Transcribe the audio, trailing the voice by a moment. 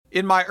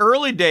In my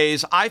early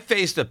days, I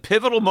faced a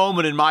pivotal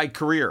moment in my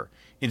career.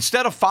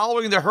 Instead of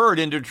following the herd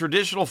into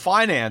traditional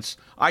finance,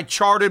 I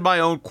charted my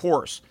own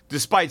course.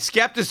 Despite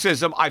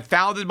skepticism, I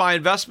founded my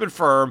investment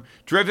firm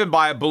driven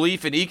by a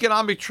belief in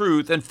economic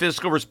truth and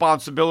fiscal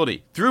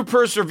responsibility. Through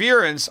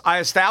perseverance, I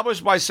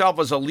established myself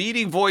as a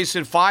leading voice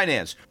in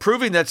finance,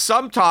 proving that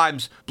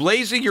sometimes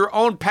blazing your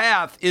own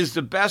path is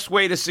the best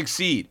way to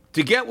succeed.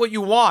 To get what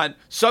you want,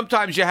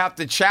 sometimes you have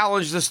to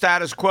challenge the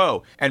status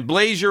quo and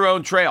blaze your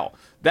own trail.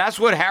 That's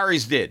what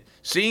Harry's did.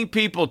 Seeing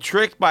people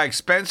tricked by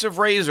expensive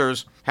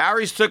razors,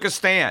 Harry's took a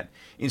stand.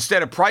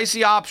 Instead of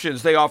pricey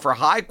options, they offer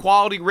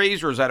high-quality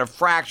razors at a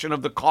fraction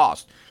of the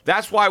cost.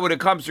 That's why when it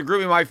comes to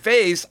grooming my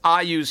face,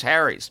 I use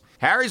Harry's.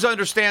 Harry's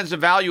understands the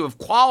value of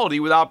quality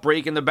without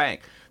breaking the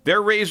bank.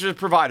 Their razors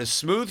provide a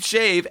smooth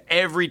shave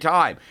every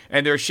time,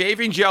 and their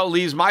shaving gel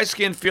leaves my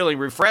skin feeling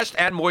refreshed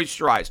and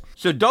moisturized.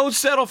 So don't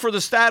settle for the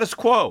status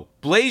quo.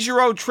 Blaze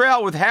your own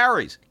trail with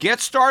Harry's.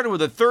 Get started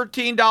with a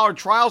 $13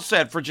 trial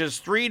set for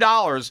just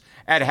 $3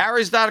 at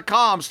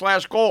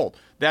harrys.com/gold.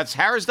 That's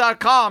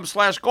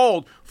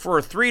harrys.com/gold for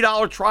a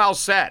 $3 trial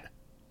set.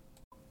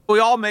 We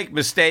all make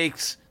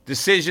mistakes,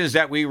 decisions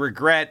that we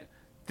regret,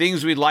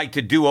 things we'd like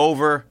to do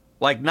over,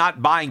 like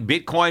not buying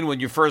Bitcoin when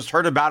you first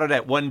heard about it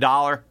at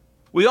 $1.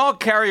 We all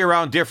carry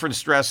around different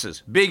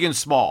stresses, big and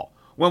small.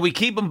 When we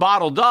keep them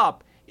bottled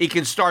up, it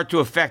can start to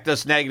affect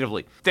us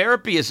negatively.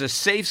 Therapy is a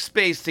safe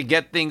space to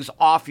get things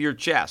off your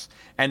chest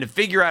and to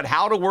figure out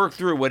how to work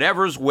through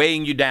whatever's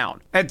weighing you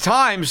down. At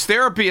times,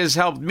 therapy has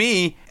helped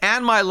me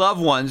and my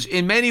loved ones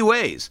in many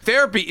ways.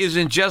 Therapy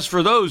isn't just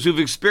for those who've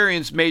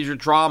experienced major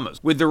traumas.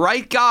 With the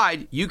right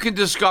guide, you can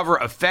discover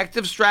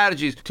effective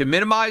strategies to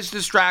minimize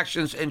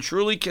distractions and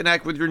truly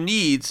connect with your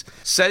needs,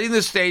 setting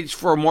the stage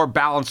for a more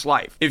balanced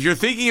life. If you're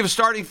thinking of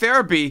starting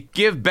therapy,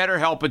 give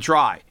BetterHelp a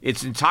try.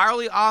 It's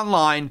entirely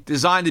online,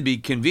 designed to be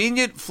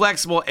convenient,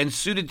 flexible, and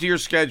suited to your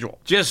schedule.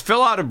 Just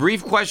fill out a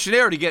brief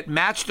questionnaire to get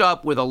matched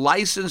up with a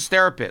licensed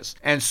therapist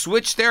and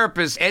switch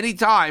therapists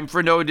anytime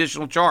for no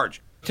additional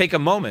charge. Take a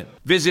moment.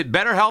 Visit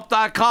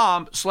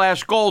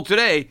BetterHelp.com/gold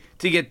today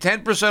to get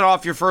 10%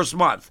 off your first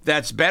month.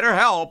 That's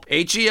BetterHelp,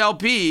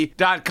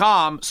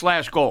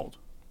 HELP.com/gold.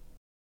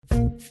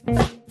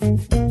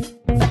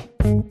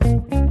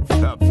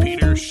 The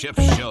Peter Schiff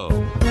Show.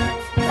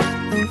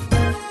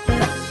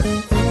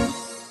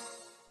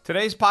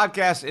 Today's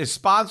podcast is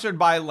sponsored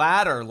by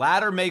Ladder.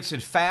 Ladder makes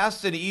it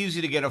fast and easy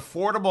to get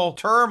affordable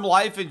term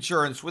life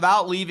insurance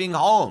without leaving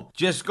home.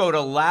 Just go to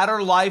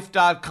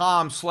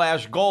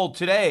ladderlife.com/gold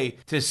today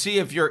to see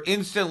if you're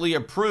instantly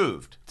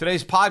approved.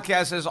 Today's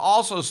podcast is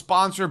also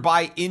sponsored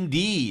by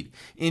Indeed.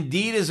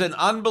 Indeed is an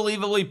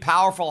unbelievably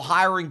powerful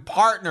hiring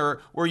partner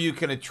where you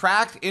can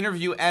attract,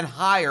 interview, and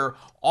hire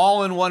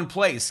all in one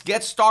place.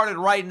 Get started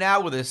right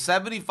now with a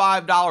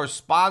 $75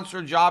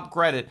 sponsored job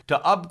credit to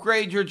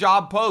upgrade your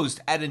job post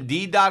at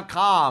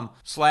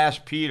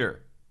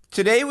Indeed.com/Peter.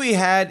 Today we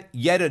had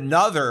yet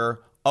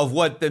another of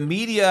what the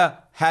media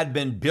had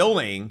been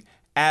billing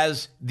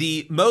as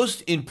the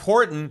most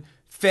important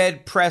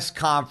Fed press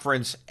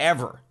conference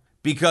ever,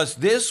 because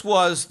this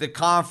was the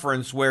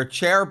conference where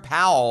Chair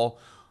Powell,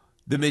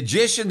 the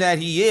magician that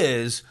he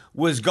is,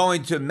 was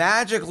going to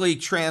magically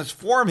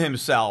transform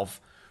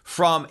himself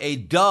from a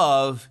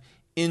dove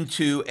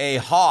into a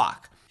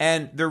hawk.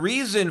 And the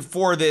reason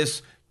for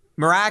this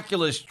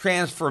miraculous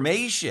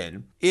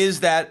transformation is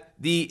that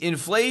the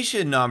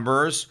inflation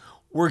numbers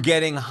were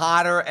getting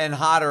hotter and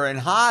hotter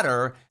and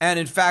hotter. And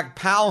in fact,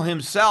 Powell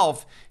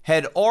himself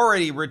had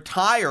already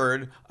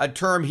retired a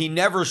term he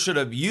never should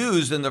have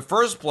used in the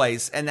first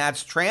place, and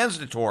that's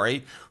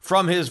transitory,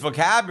 from his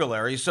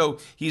vocabulary. So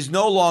he's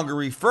no longer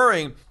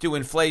referring to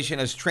inflation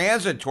as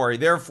transitory.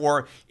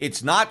 Therefore,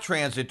 it's not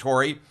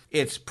transitory,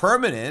 it's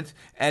permanent.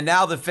 And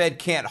now the Fed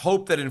can't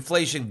hope that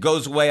inflation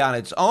goes away on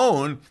its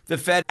own. The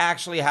Fed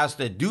actually has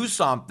to do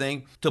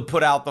something to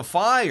put out the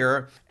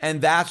fire,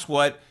 and that's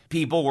what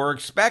people were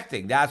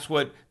expecting. That's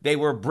what they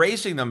were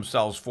bracing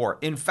themselves for.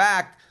 In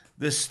fact,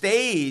 the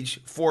stage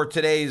for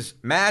today's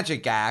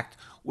Magic Act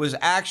was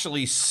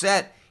actually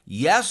set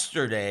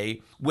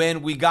yesterday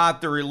when we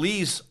got the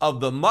release of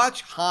the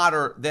much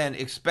hotter than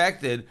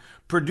expected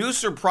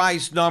producer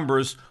price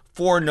numbers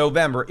for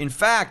November. In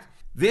fact,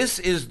 this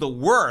is the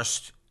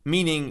worst,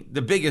 meaning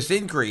the biggest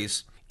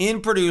increase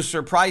in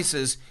producer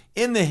prices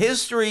in the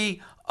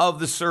history of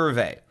the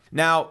survey.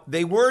 Now,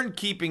 they weren't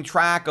keeping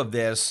track of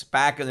this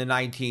back in the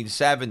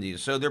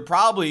 1970s, so there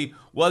probably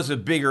was a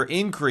bigger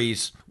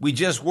increase. We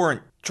just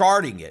weren't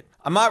charting it.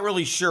 I'm not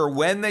really sure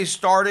when they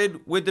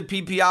started with the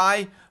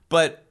PPI,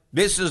 but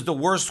this is the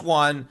worst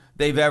one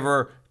they've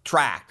ever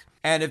tracked.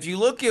 And if you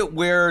look at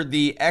where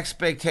the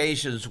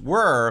expectations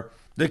were,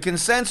 the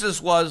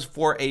consensus was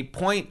for a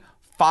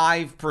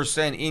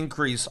 0.5%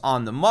 increase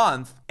on the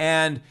month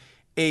and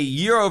a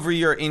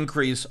year-over-year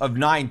increase of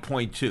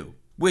 9.2,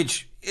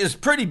 which is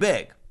pretty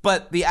big.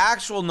 But the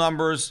actual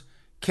numbers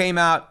came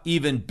out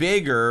even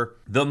bigger.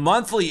 The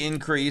monthly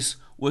increase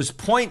was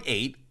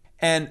 0.8,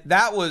 and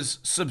that was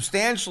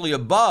substantially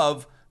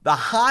above the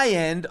high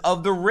end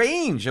of the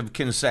range of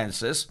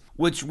consensus,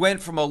 which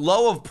went from a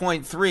low of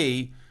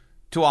 0.3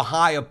 to a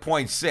high of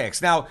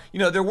 0.6. Now,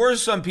 there were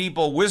some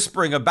people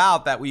whispering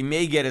about that we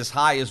may get as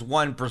high as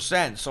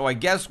 1%. So I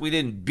guess we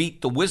didn't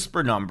beat the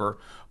whisper number,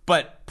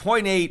 but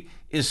 0.8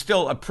 is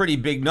still a pretty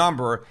big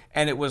number,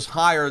 and it was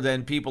higher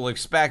than people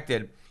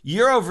expected.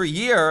 Year over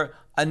year,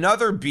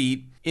 another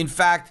beat. In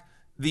fact,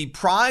 the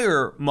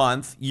prior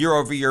month year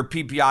over year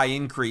PPI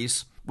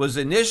increase was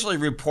initially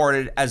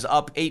reported as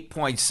up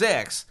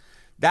 8.6.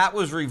 That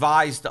was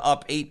revised to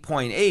up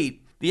 8.8.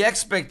 The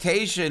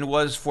expectation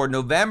was for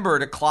November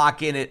to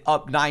clock in at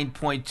up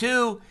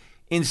 9.2.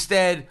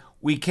 Instead,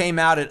 we came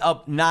out at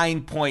up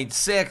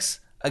 9.6,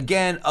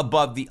 again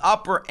above the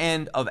upper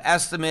end of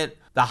estimate.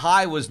 The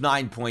high was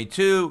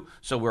 9.2,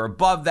 so we're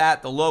above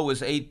that. The low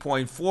was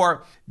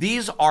 8.4.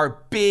 These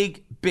are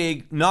big,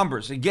 big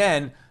numbers.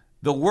 Again,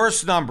 the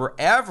worst number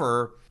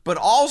ever, but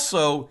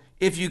also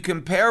if you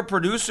compare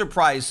producer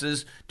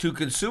prices to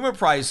consumer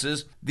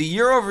prices, the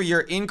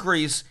year-over-year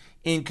increase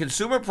in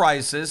consumer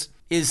prices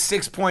is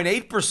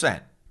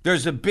 6.8%.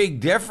 There's a big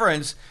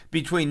difference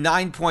between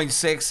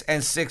 9.6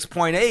 and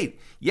 6.8.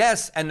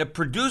 Yes, and the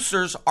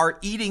producers are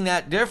eating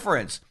that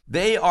difference.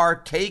 They are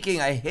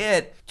taking a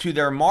hit to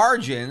their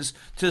margins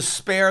to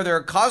spare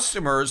their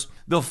customers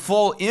the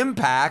full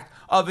impact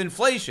of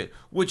inflation,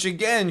 which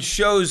again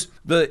shows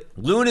the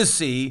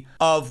lunacy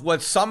of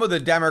what some of the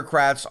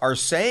Democrats are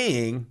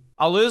saying.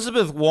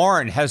 Elizabeth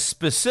Warren has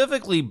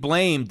specifically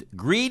blamed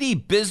greedy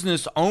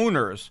business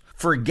owners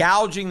for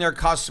gouging their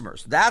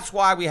customers. That's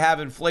why we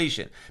have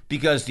inflation,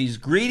 because these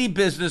greedy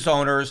business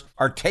owners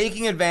are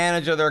taking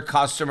advantage of their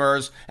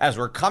customers as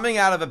we're coming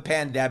out of a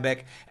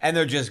pandemic, and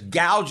they're just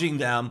gouging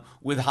them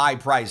with high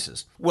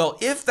prices. Well,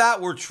 if that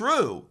were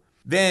true,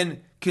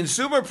 then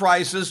consumer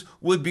prices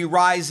would be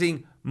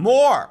rising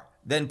more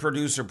than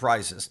producer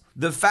prices.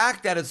 The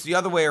fact that it's the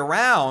other way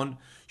around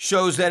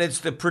shows that it's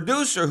the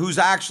producer who's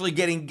actually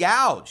getting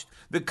gouged.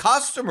 The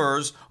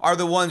customers are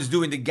the ones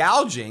doing the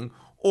gouging,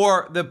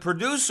 or the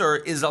producer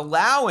is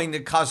allowing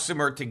the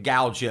customer to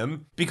gouge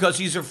him because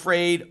he's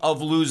afraid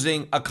of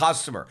losing a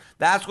customer.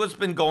 That's what's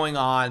been going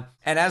on.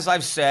 And as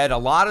I've said, a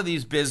lot of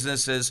these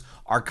businesses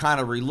are kind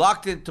of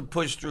reluctant to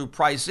push through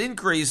price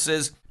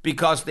increases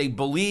because they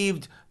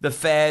believed the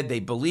Fed,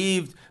 they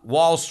believed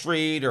Wall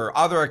Street or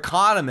other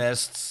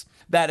economists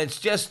that it's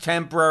just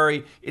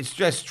temporary, it's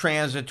just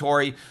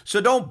transitory. So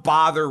don't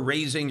bother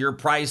raising your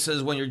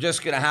prices when you're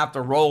just going to have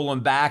to roll them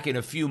back in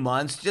a few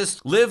months.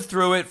 Just live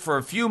through it for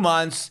a few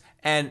months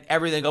and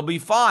everything will be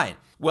fine.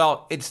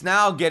 Well, it's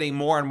now getting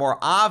more and more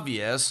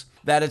obvious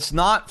that it's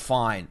not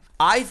fine.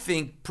 I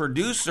think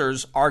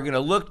producers are going to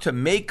look to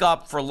make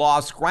up for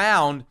lost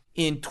ground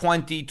in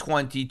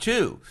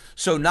 2022.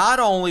 So not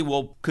only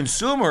will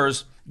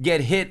consumers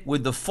get hit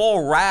with the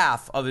full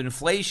wrath of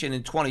inflation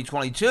in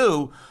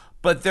 2022,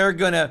 but they're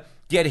going to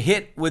get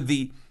hit with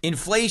the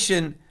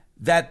inflation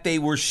that they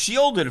were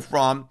shielded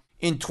from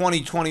in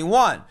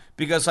 2021,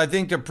 because I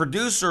think the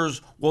producers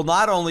will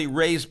not only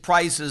raise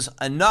prices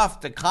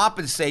enough to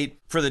compensate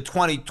for the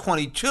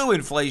 2022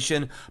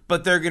 inflation,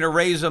 but they're going to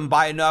raise them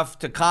by enough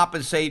to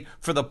compensate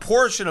for the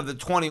portion of the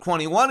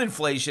 2021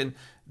 inflation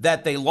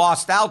that they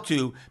lost out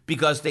to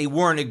because they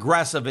weren't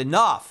aggressive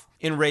enough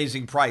in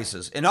raising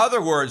prices. In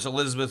other words,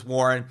 Elizabeth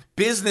Warren,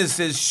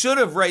 businesses should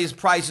have raised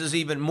prices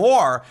even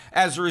more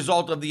as a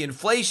result of the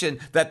inflation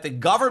that the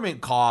government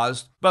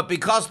caused, but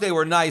because they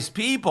were nice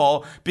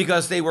people,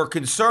 because they were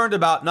concerned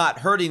about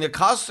not hurting the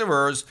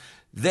customers,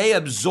 they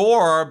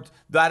absorbed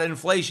that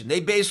inflation. They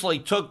basically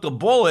took the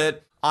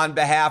bullet on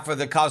behalf of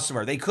the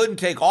customer. They couldn't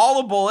take all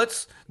the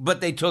bullets,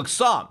 but they took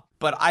some.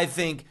 But I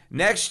think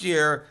next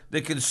year,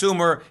 the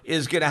consumer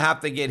is going to have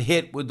to get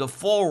hit with the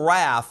full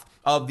wrath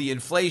of the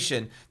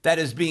inflation that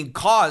is being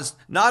caused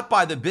not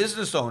by the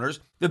business owners.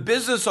 The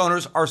business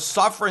owners are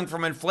suffering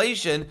from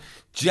inflation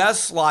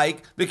just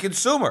like the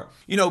consumer.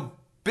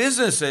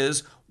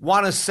 Businesses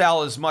want to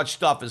sell as much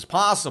stuff as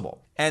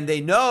possible, and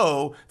they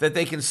know that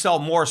they can sell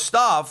more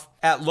stuff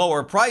at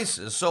lower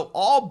prices. So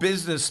all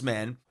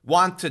businessmen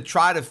want to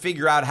try to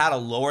figure out how to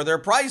lower their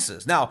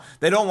prices. Now,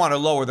 they don't want to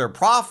lower their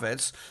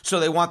profits, so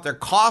they want their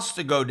costs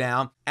to go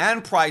down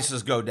and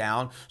prices go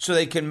down so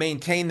they can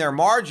maintain their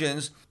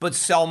margins but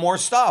sell more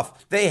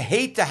stuff. They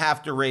hate to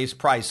have to raise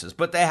prices,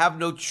 but they have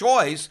no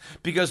choice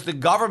because the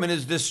government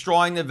is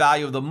destroying the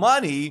value of the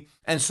money,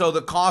 and so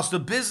the cost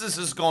of business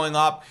is going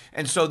up,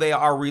 and so they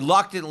are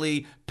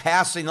reluctantly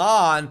passing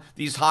on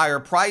these higher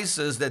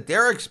prices that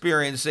they're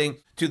experiencing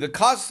to the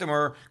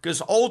customer,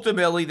 because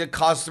ultimately the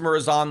customer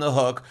is on the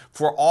hook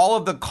for all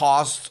of the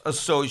costs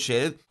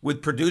associated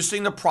with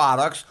producing the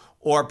products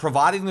or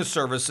providing the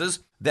services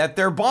that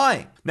they're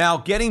buying. Now,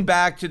 getting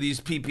back to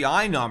these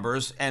PPI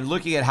numbers and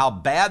looking at how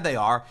bad they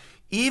are,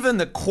 even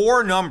the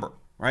core number,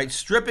 right,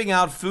 stripping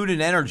out food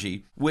and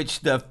energy, which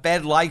the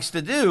Fed likes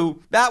to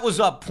do, that was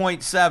up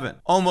 0.7,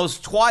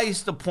 almost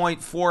twice the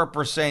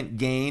 0.4%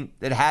 gain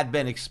that had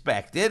been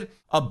expected,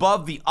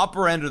 above the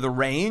upper end of the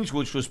range,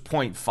 which was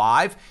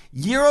 0.5.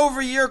 Year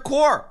over year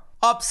core,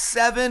 up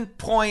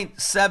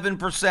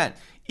 7.7%.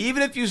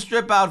 Even if you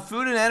strip out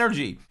food and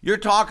energy, you're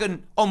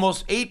talking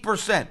almost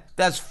 8%.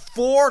 That's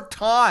 4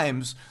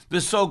 times the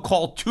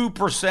so-called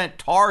 2%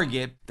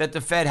 target that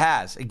the Fed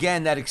has.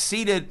 Again, that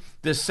exceeded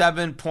the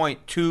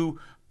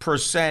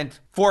 7.2%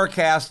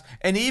 forecast.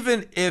 And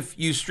even if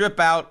you strip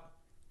out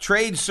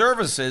trade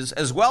services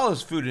as well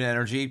as food and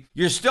energy,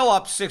 you're still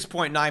up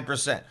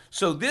 6.9%.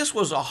 So this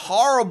was a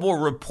horrible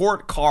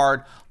report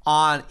card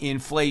on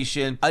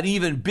inflation, an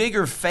even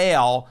bigger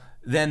fail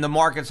than the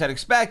markets had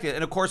expected.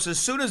 And of course, as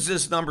soon as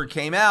this number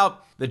came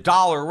out, the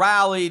dollar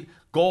rallied,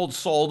 gold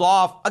sold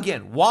off.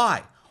 Again,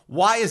 why?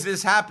 Why is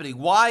this happening?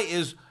 Why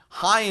is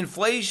high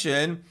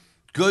inflation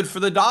good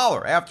for the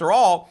dollar? After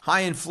all,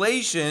 high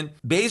inflation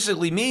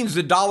basically means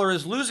the dollar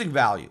is losing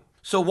value.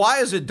 So why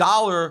is a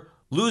dollar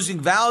losing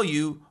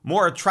value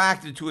more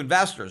attractive to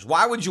investors?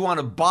 Why would you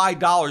want to buy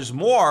dollars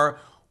more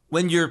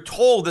when you're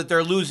told that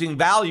they're losing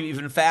value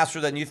even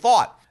faster than you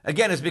thought?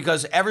 Again, it's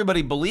because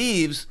everybody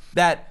believes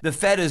that the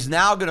Fed is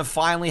now going to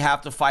finally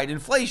have to fight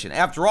inflation.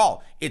 After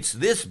all, it's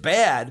this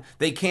bad,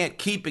 they can't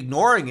keep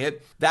ignoring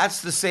it.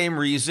 That's the same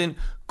reason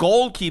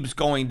gold keeps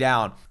going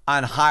down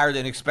on higher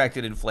than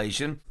expected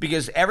inflation,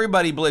 because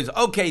everybody believes,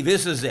 okay,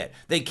 this is it.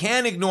 They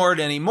can't ignore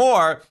it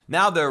anymore.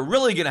 Now they're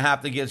really going to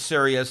have to get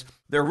serious.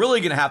 They're really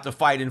going to have to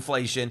fight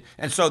inflation,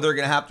 and so they're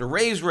going to have to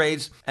raise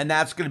rates, and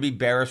that's going to be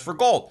bearish for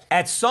gold.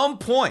 At some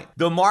point,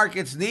 the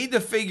markets need to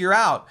figure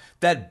out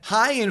that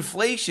high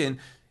inflation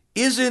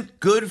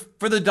isn't good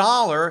for the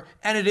dollar,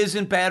 and it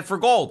isn't bad for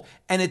gold.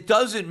 And it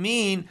doesn't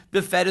mean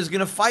the Fed is going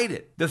to fight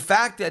it. The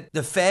fact that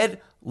the Fed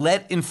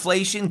let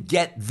inflation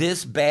get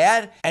this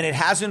bad, and it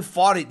hasn't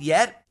fought it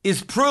yet,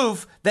 is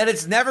proof that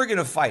it's never going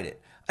to fight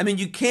it. I mean,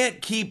 you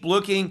can't keep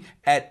looking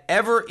at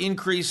ever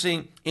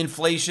increasing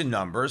inflation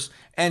numbers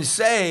and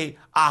say,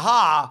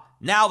 aha,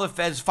 now the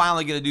Fed's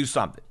finally going to do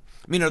something.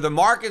 I mean, are the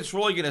markets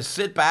really going to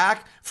sit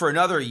back for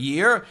another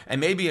year and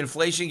maybe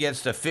inflation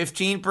gets to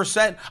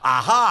 15%?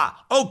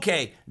 Aha,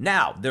 okay,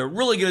 now they're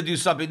really going to do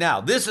something now.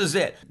 This is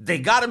it. They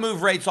got to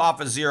move rates off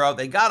of zero.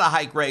 They got to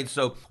hike rates.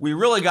 So we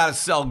really got to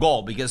sell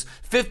gold, because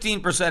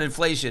 15%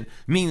 inflation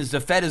means the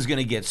Fed is going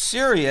to get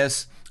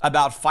serious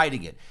about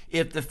fighting it.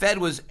 If the Fed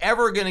was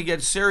ever going to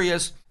get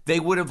serious,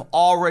 they would have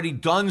already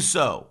done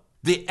so.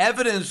 The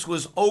evidence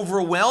was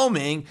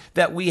overwhelming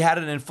that we had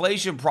an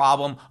inflation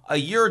problem a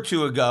year or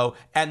two ago,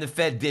 and the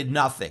Fed did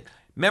nothing.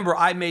 Remember,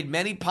 I made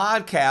many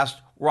podcasts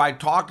where I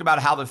talked about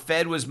how the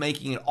Fed was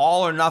making an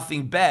all or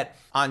nothing bet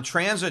on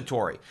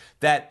transitory,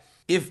 that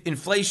if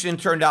inflation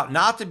turned out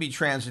not to be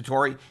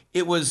transitory,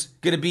 it was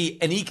going to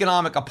be an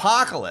economic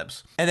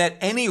apocalypse, and that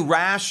any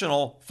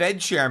rational Fed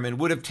chairman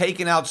would have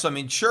taken out some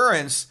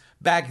insurance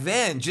back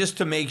then just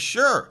to make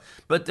sure.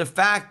 But the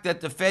fact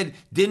that the Fed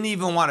didn't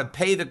even want to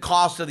pay the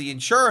cost of the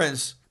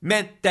insurance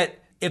meant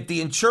that if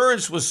the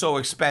insurance was so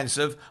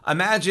expensive,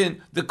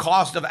 imagine the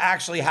cost of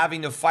actually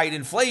having to fight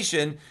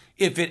inflation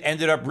if it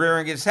ended up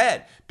rearing its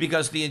head,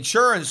 because the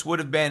insurance would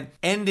have been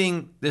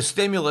ending the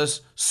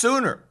stimulus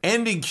sooner,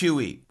 ending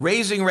QE,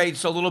 raising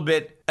rates a little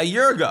bit a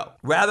year ago,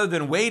 rather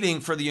than waiting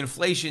for the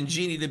inflation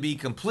genie to be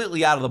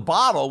completely out of the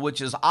bottle, which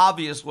is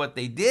obvious what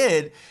they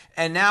did.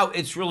 And now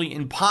it's really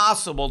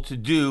impossible to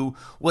do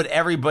what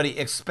everybody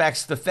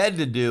expects the Fed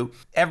to do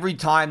every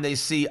time they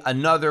see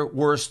another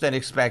worse than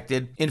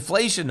expected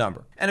inflation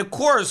number. And of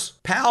course,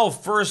 Powell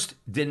first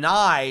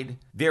denied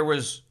there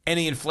was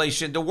any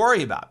inflation to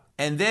worry about.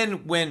 And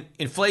then when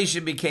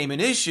inflation became an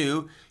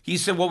issue, he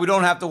said, well, we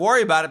don't have to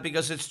worry about it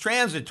because it's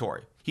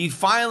transitory. He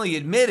finally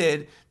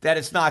admitted that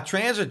it's not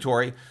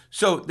transitory.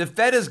 So the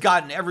Fed has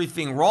gotten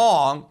everything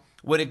wrong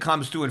when it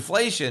comes to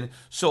inflation.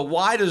 So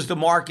why does the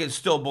market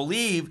still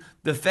believe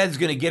the Fed's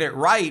going to get it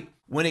right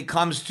when it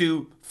comes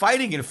to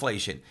fighting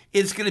inflation?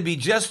 It's going to be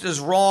just as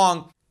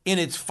wrong in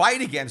its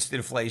fight against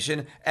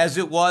inflation as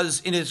it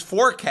was in its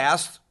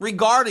forecast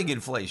regarding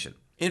inflation.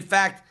 In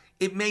fact,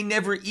 it may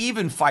never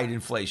even fight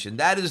inflation.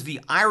 That is the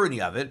irony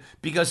of it,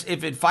 because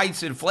if it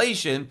fights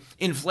inflation,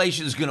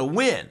 inflation is going to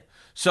win.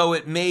 So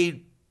it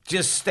may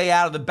just stay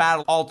out of the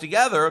battle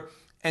altogether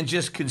and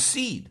just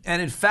concede.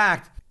 And in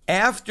fact,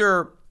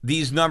 after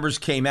these numbers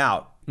came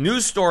out,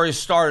 news stories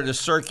started to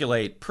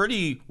circulate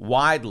pretty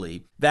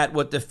widely that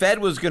what the Fed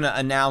was going to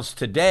announce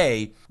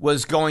today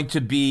was going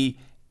to be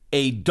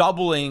a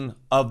doubling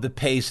of the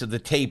pace of the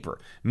taper,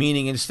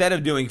 meaning instead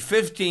of doing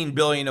 $15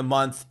 billion a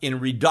month in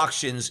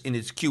reductions in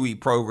its QE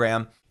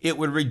program, it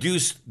would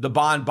reduce the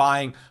bond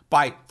buying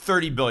by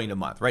 $30 billion a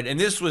month, right? And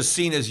this was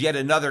seen as yet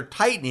another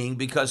tightening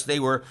because they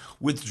were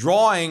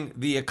withdrawing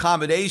the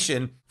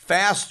accommodation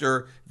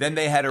faster than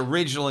they had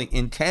originally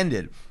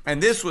intended.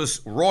 And this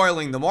was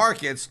roiling the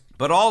markets,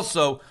 but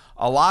also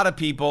a lot of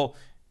people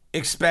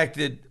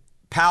expected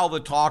Powell to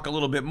talk a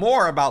little bit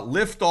more about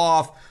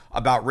liftoff,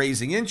 about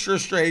raising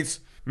interest rates.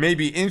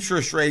 Maybe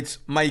interest rates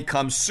might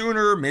come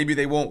sooner. Maybe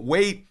they won't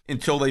wait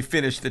until they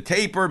finish the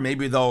taper.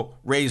 Maybe they'll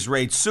raise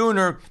rates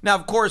sooner. Now,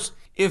 of course,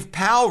 if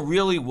Powell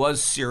really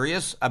was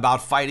serious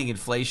about fighting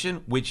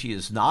inflation, which he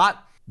is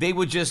not, they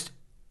would just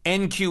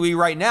end QE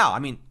right now. I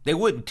mean, they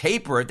wouldn't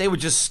taper it. They would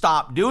just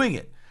stop doing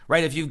it,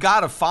 right? If you've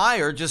got a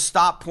fire, just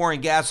stop pouring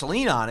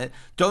gasoline on it.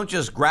 Don't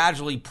just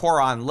gradually pour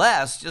on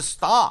less, just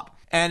stop.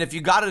 And if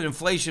you got an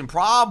inflation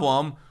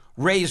problem,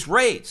 raise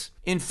rates.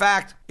 In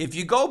fact, if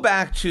you go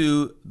back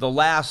to the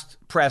last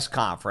press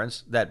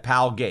conference that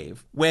Powell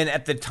gave, when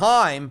at the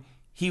time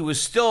he was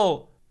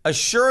still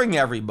assuring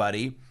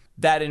everybody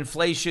that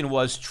inflation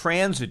was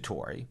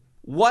transitory,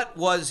 what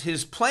was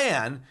his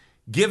plan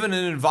given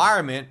an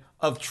environment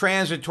of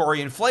transitory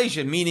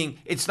inflation, meaning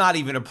it's not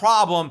even a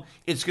problem,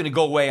 it's going to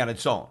go away on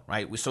its own,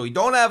 right? So we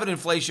don't have an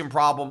inflation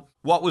problem.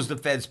 What was the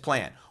Fed's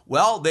plan?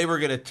 Well, they were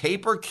going to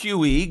taper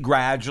QE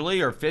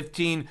gradually, or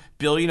 $15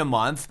 billion a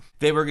month.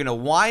 They were going to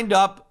wind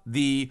up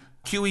the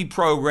QE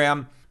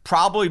program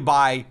probably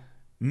by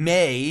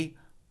May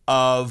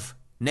of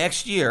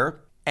next year,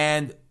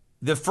 and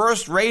the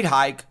first rate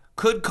hike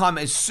could come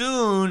as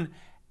soon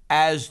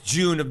as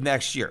June of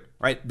next year,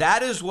 right?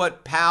 That is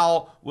what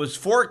Powell was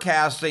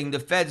forecasting the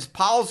Fed's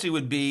policy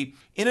would be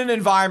in an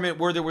environment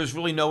where there was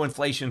really no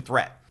inflation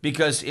threat,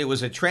 because it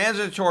was a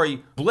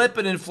transitory blip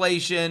in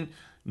inflation.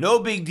 No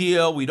big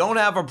deal. We don't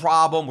have a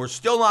problem. We're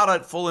still not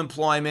at full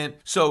employment.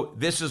 So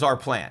this is our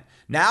plan.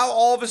 Now,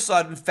 all of a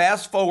sudden,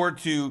 fast forward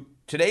to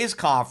today's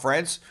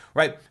conference,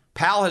 right?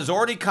 Powell has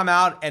already come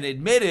out and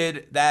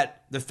admitted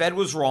that the Fed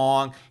was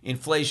wrong.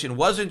 Inflation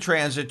wasn't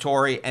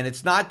transitory, and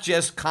it's not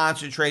just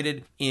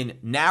concentrated in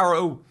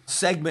narrow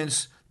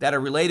segments that are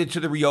related to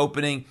the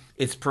reopening.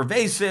 It's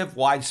pervasive,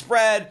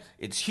 widespread.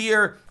 It's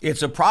here.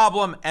 It's a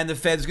problem, and the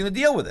Fed's going to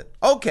deal with it.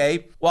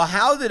 Okay, well,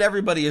 how did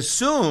everybody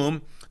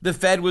assume the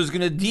Fed was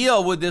going to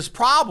deal with this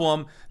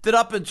problem that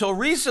up until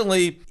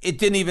recently it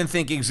didn't even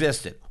think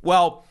existed?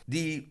 Well,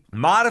 the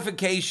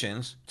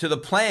modifications to the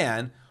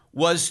plan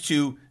was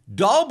to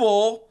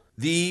double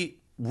the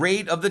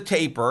rate of the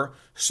taper,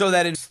 so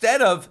that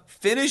instead of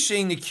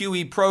finishing the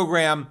QE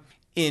program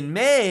in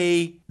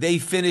May, they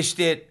finished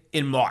it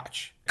in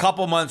March, a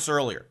couple months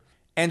earlier.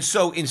 And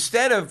so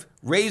instead of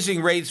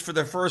raising rates for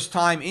the first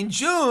time in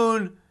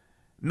June,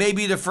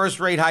 maybe the first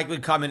rate hike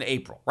would come in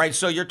April, right?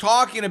 So you're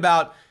talking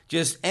about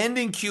just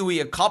ending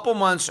QE a couple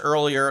months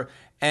earlier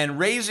and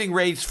raising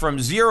rates from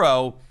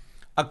zero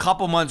a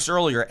couple months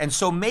earlier. And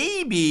so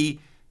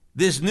maybe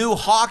this new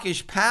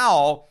hawkish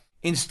Powell,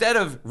 instead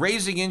of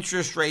raising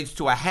interest rates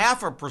to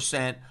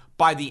 0.5%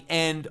 by the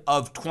end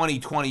of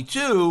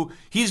 2022,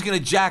 he's going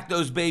to jack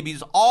those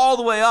babies all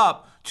the way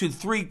up to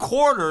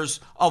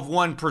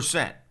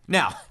 0.75%.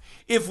 Now,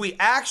 if we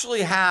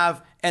actually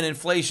have an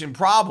inflation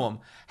problem,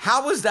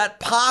 how is that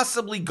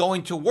possibly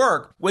going to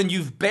work when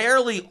you've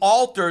barely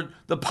altered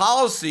the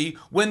policy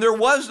when there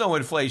was no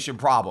inflation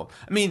problem?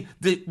 I mean,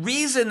 the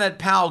reason that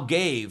Powell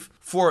gave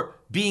for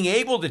being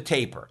able to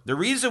taper, the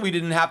reason we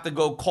didn't have to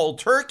go cold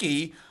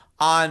turkey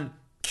on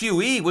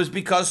QE was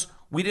because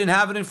we didn't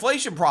have an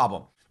inflation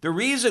problem. The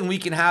reason we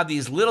can have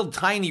these little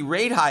tiny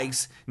rate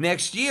hikes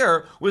next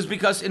year was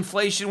because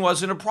inflation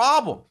wasn't a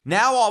problem.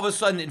 Now, all of a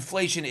sudden,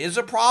 inflation is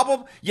a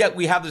problem, yet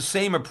we have the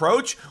same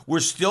approach. We're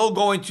still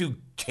going to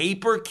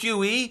taper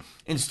QE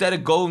instead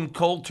of going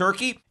cold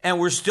turkey, and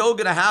we're still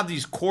going to have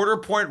these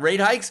quarter-point rate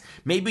hikes,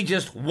 maybe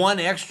just one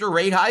extra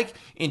rate hike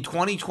in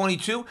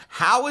 2022.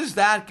 How is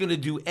that going to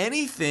do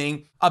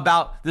anything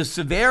about the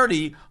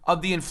severity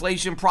of the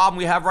inflation problem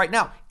we have right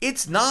now?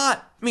 It's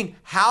not. I mean,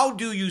 how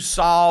do you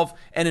solve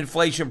an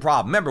inflation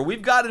problem? Remember,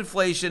 we've got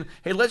inflation.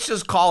 Hey, let's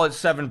just call it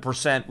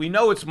 7%. We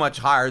know it's much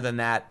higher than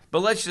that,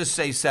 but let's just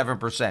say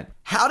 7%.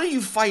 How do you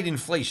fight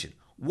inflation?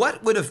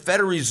 What would a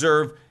Federal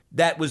Reserve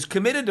that was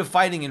committed to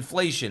fighting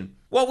inflation,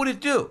 what would it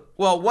do?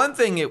 Well, one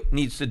thing it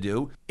needs to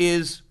do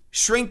is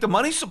shrink the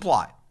money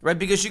supply, right?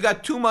 Because you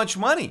got too much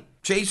money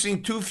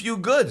chasing too few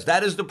goods.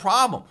 That is the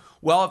problem.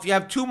 Well, if you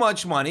have too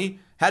much money,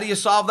 how do you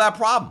solve that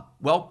problem?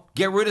 Well,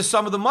 get rid of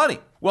some of the money.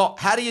 Well,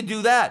 how do you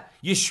do that?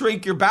 You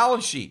shrink your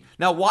balance sheet.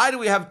 Now, why do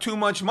we have too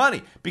much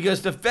money?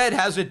 Because the Fed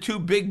has a too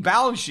big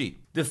balance sheet.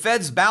 The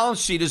Fed's balance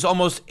sheet is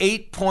almost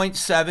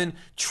 $8.7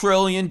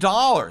 trillion.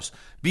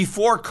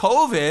 Before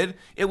COVID,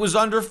 it was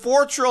under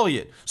 $4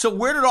 trillion. So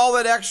where did all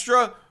that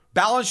extra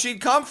balance sheet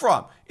come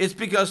from? It's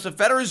because the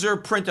Federal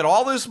Reserve printed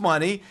all this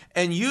money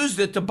and used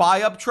it to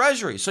buy up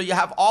treasuries. So you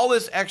have all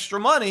this extra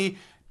money,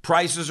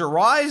 prices are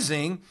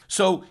rising.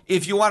 So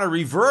if you want to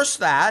reverse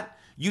that,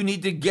 you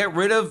need to get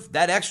rid of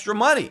that extra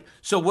money.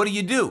 So what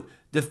do?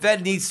 The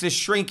Fed needs to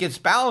shrink its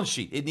balance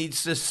sheet. It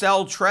needs to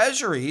sell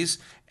treasuries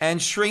and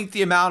shrink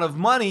the amount of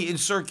money in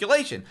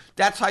circulation.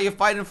 That's how you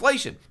fight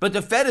inflation. But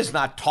the Fed is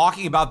not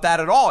talking about that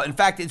at all. In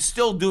fact, it's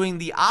still doing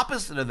the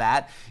opposite of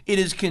that. It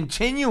is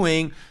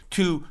continuing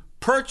to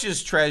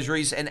purchase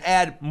treasuries and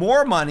add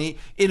more money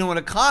into an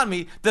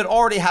economy that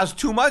already has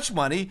too much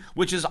money,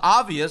 which is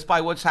obvious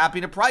by what's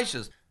happening to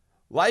prices.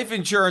 Life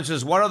insurance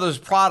is one of those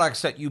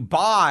products that you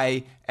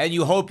buy and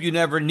you hope you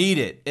never need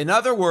it. In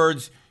other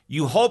words,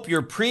 you hope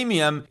your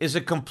premium is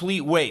a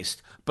complete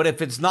waste. But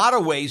if it's not a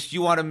waste,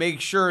 you want to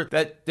make sure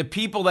that the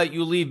people that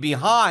you leave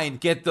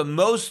behind get the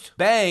most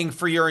bang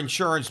for your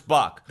insurance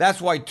buck.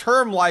 That's why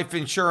term life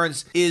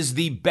insurance is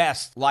the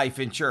best life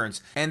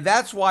insurance. And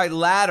that's why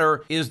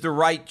Ladder is the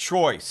right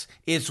choice.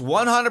 It's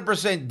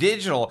 100%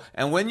 digital,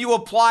 and when you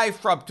apply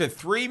for up to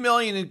 $3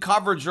 million in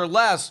coverage or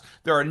less,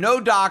 there are no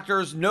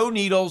doctors, no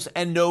needles,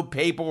 and no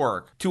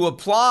paperwork. To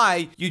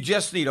apply, you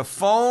just need a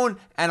phone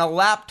and a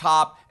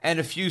laptop and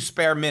a few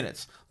spare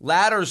minutes.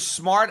 Ladder's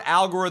smart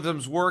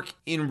algorithms work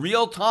in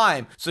real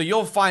time, so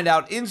you'll find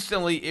out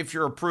instantly if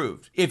you're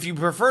approved. If you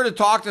prefer to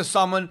talk to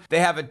someone, they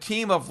have a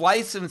team of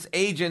licensed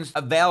agents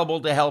available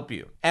to help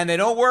you. And they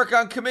don't work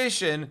on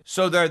commission,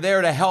 so they're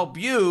there to help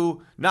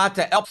you, not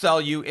to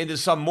upsell you into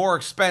some more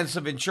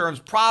expensive insurance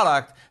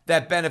product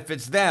that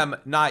benefits them,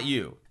 not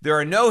you. There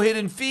are no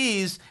hidden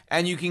fees,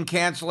 and you can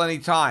cancel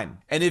anytime.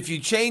 And if you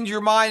change your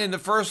mind in the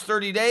first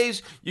 30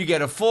 days, you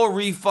get a full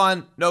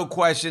refund, no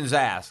questions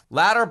asked.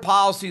 Ladder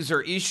policies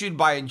are issued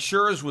by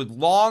insurers with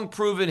long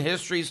proven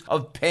histories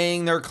of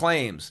paying their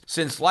claims.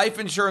 Since life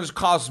insurance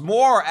costs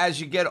more as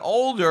you get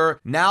older,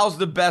 now's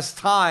the best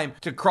time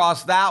to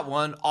cross that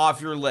one off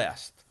your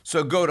list.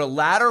 So go to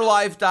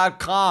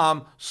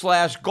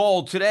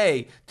ladderlife.com/gold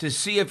today to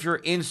see if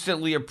you're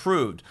instantly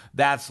approved.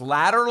 That's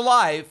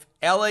ladderlife,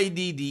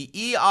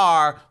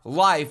 LADDER,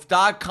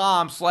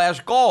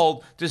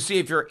 life.com/gold to see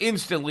if you're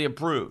instantly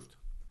approved.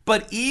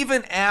 But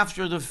even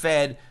after the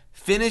Fed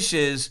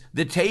finishes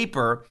the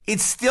taper,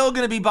 it's still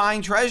going to be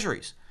buying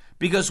treasuries.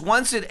 Because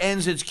once it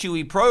ends its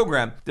QE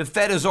program, the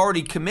Fed is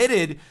already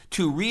committed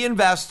to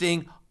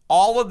reinvesting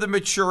all of the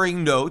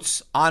maturing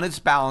notes on its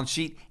balance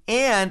sheet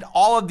and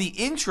all of the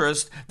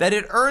interest that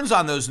it earns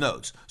on those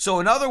notes. So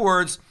in other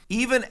words,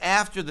 even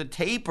after the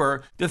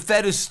taper, the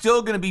Fed is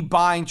still going to be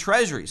buying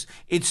treasuries.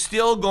 It's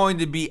still going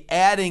to be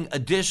adding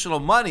additional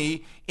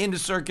money into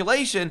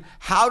circulation.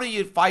 How do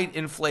you fight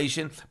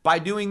inflation? By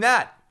doing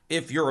that.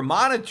 If you're a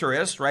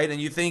monetarist, right, and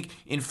you think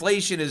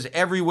inflation is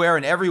everywhere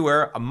and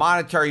everywhere, a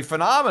monetary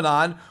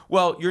phenomenon,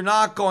 well, you're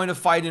not going to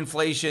fight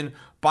inflation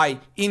by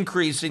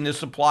increasing the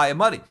supply of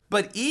money.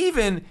 But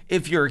even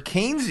if you're a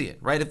Keynesian,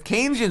 right, if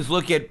Keynesians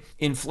look at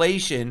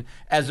inflation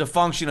as a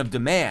function of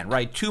demand,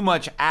 right, too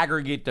much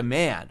aggregate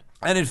demand,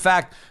 and in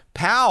fact,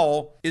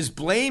 Powell is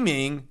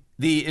blaming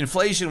the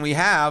inflation we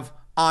have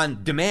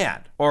on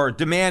demand or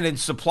demand and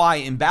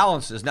supply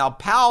imbalances. Now,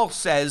 Powell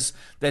says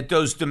that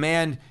those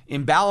demand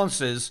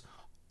imbalances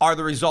are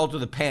the result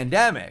of the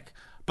pandemic.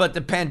 But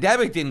the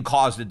pandemic didn't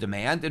cause the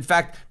demand. In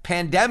fact,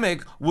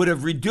 pandemic would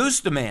have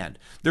reduced demand.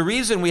 The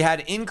reason we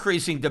had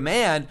increasing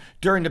demand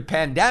during the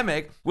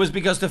pandemic was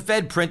because the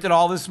Fed printed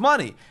all this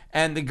money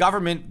and the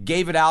government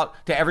gave it out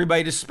to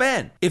everybody to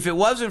spend. If it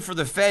wasn't for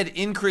the Fed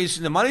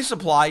increasing the money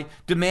supply,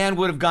 demand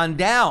would have gone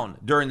down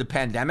during the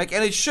pandemic,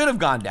 and it should have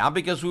gone down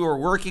because we were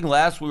working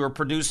less, we were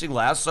producing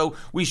less, so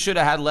we should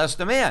have had less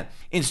demand.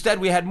 Instead,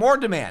 we had more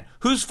demand.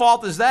 Whose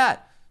fault is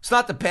that? It's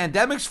not the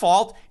pandemic's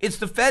fault, it's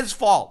the Fed's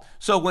fault.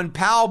 So when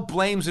Powell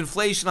blames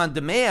inflation on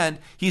demand,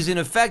 he's in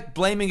effect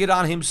blaming it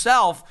on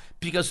himself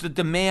because the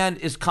demand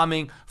is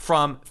coming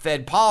from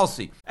Fed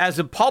policy. As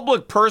a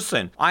public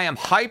person, I am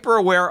hyper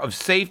aware of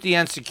safety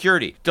and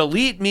security.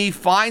 Delete Me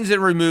finds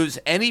and removes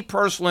any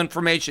personal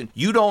information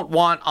you don't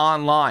want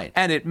online,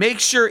 and it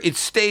makes sure it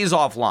stays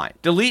offline.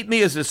 Delete Me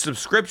is a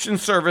subscription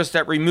service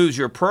that removes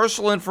your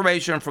personal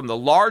information from the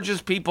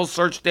largest people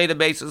search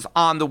databases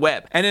on the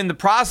web, and in the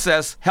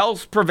process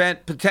helps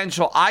prevent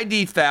potential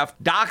ID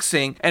theft,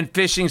 doxing, and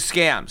phishing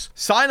scams.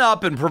 Sign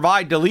up and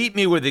provide Delete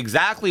Me with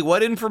exactly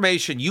what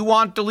information you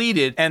want deleted,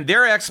 and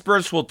their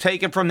experts will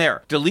take it from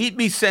there. Delete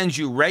Me sends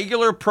you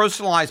regular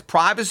personalized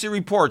privacy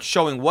reports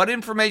showing what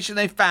information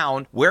they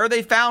found, where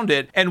they found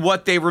it, and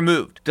what they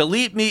removed.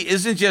 Delete Me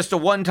isn't just a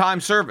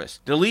one-time service.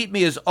 Delete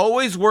Me is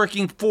always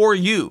working for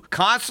you,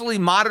 constantly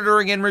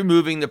monitoring and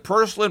removing the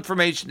personal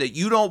information that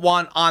you don't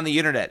want on the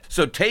internet.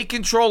 So take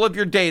control of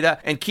your data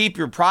and keep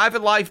your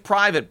private life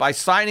private by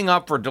signing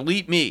up for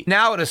Delete Me.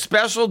 Now at a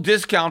special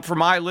discount for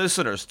my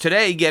listeners.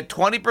 Today, get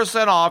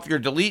 20% off your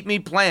Delete Me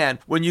plan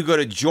when you go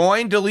to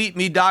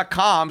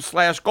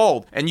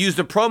joindeleteme.com/gold and use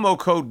the promo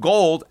code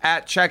GOLD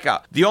at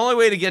checkout. The only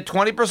way to get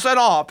 20%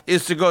 off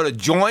is to go to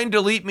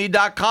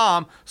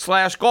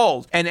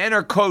joindeleteme.com/gold and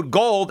enter code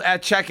GOLD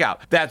at checkout.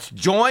 That's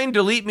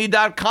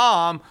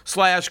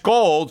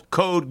joindeleteme.com/gold,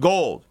 code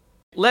GOLD.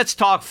 Let's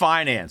talk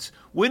finance.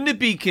 Wouldn't it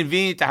be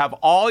convenient to have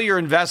all your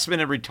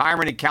investment and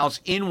retirement accounts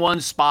in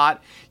one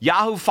spot?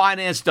 Yahoo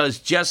Finance does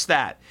just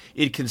that.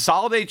 It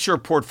consolidates your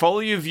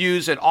portfolio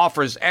views and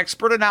offers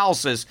expert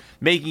analysis,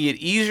 making it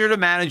easier to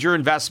manage your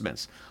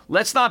investments.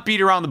 Let's not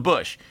beat around the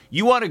bush.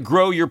 You want to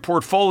grow your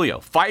portfolio,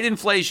 fight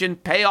inflation,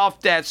 pay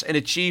off debts, and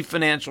achieve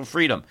financial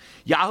freedom.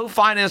 Yahoo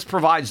Finance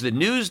provides the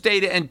news,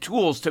 data, and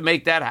tools to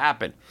make that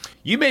happen.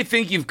 You may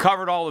think you've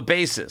covered all the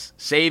bases,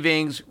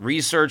 savings,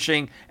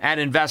 researching,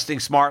 and investing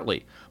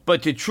smartly.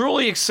 But to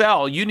truly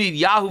excel, you need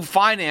Yahoo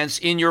Finance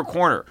in your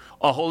corner.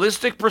 A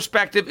holistic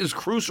perspective is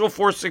crucial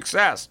for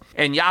success,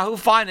 and Yahoo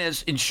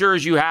Finance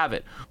ensures you have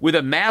it. With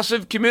a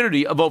massive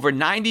community of over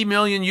 90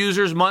 million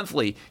users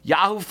monthly,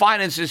 Yahoo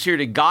Finance is here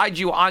to guide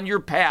you on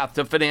your path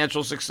to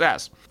financial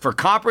success. For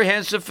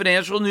comprehensive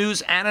financial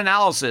news and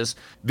analysis,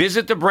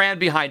 visit the brand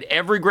behind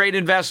every great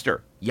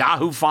investor,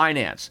 Yahoo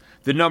Finance,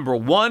 the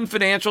 #1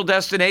 financial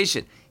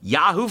destination,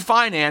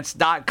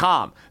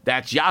 yahoofinance.com.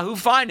 That's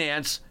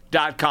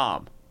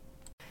yahoofinance.com.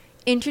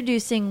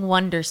 Introducing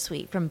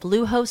Wondersuite from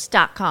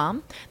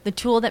Bluehost.com, the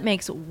tool that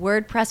makes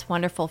WordPress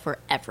wonderful for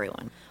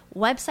everyone.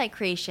 Website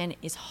creation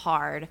is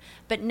hard,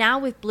 but now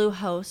with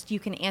Bluehost, you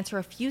can answer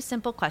a few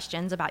simple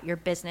questions about your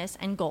business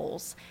and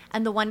goals,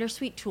 and the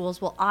Wondersuite tools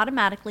will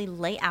automatically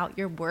lay out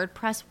your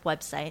WordPress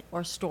website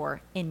or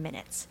store in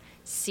minutes.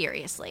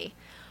 Seriously.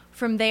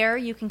 From there,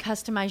 you can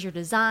customize your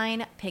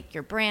design, pick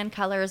your brand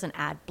colors, and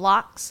add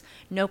blocks.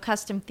 No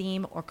custom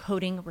theme or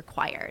coding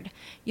required.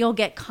 You'll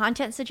get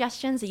content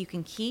suggestions that you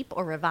can keep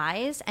or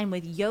revise, and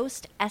with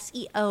Yoast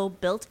SEO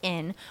built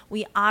in,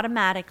 we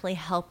automatically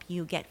help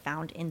you get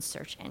found in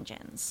search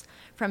engines.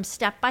 From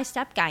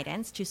step-by-step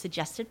guidance to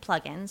suggested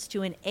plugins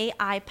to an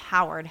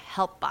AI-powered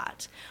help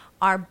bot,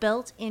 our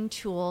built-in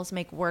tools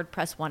make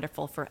WordPress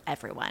wonderful for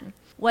everyone.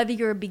 Whether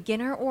you're a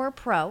beginner or a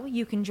pro,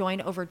 you can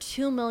join over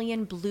 2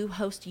 million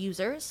Bluehost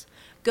users.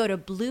 Go to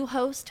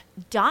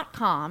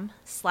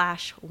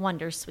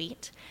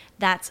bluehost.com/wondersuite.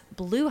 That's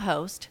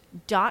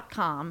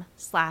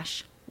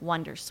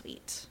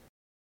bluehost.com/wondersuite.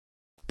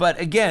 But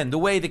again, the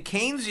way the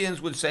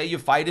Keynesians would say you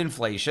fight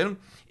inflation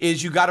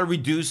is you got to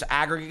reduce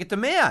aggregate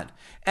demand.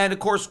 And of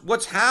course,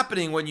 what's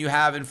happening when you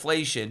have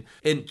inflation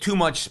and too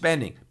much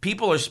spending?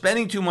 People are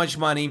spending too much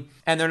money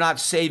and they're not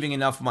saving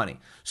enough money.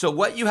 So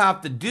what you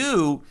have to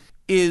do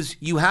is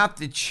you have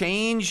to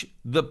change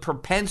the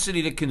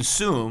propensity to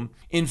consume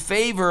in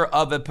favor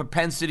of a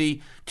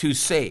propensity to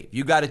save.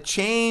 You got to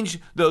change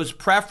those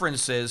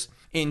preferences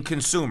in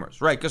consumers,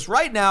 right? Because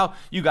right now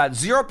you got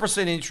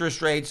 0%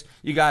 interest rates,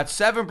 you got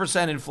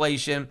 7%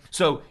 inflation,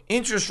 so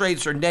interest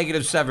rates are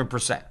negative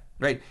 7%,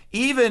 right?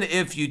 Even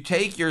if you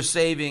take your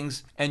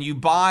savings and you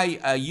buy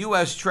a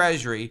U.S.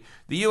 Treasury,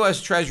 the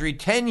U.S. Treasury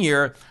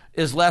 10-year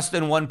is less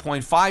than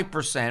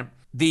 1.5%.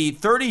 The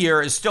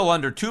 30-year is still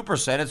under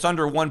 2%. It's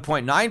under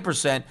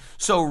 1.9%.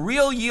 So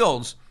real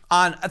yields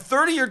on a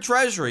 30-year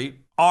Treasury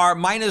are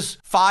minus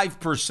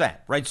 5%,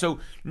 right? So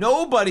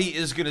nobody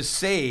is going to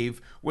save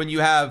when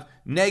you have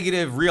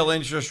negative real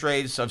interest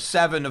rates of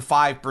 7 to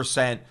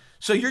 5%.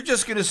 So you're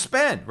just going to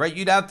spend, right?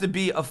 You'd have to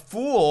be a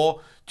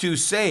fool to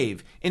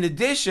save. In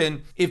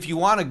addition, if you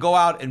want to go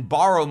out and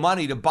borrow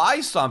money to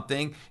buy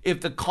something,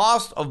 if the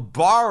cost of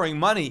borrowing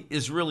money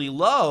is really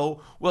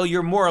low, well,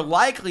 you're more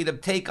likely to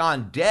take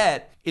on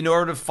debt in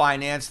order to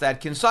finance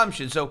that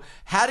consumption. So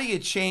how do you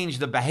change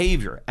the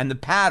behavior and the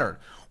pattern?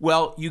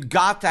 Well, you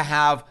got to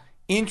have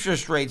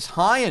interest rates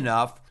high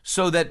enough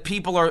so that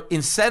people are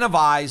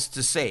incentivized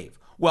to save.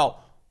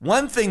 Well,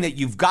 one thing that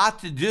you've got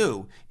to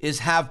do is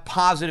have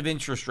positive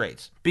interest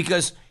rates,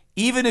 because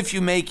even if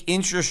you make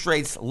interest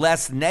rates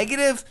less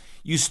negative,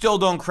 you still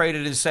don't create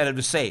an incentive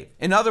to save.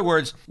 In other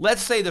words,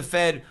 let's say the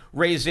Fed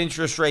raised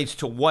interest rates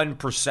to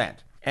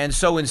 1%. And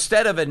so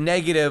instead of a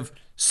negative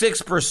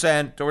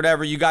 6% or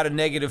whatever, you got a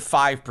negative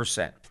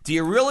 5%. Do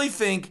you really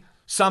think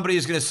somebody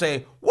is going to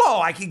say, whoa,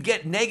 I can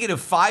get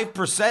negative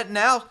 5%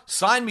 now?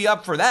 Sign me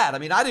up for that. I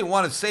mean, I didn't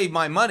want to save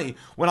my money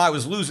when I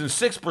was losing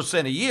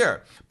 6% a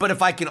year. But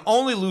if I can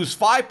only lose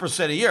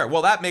 5% a year,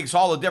 well, that makes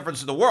all the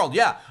difference in the world.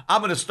 Yeah, I'm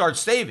going to start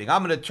saving.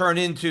 I'm going to turn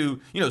into,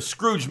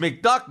 Scrooge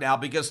McDuck now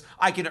because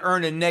I can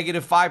earn a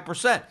negative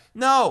 5%.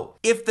 No,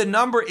 if the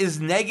number is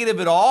negative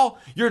at all,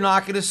 you're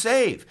not going to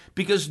save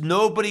because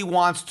nobody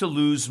wants to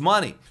lose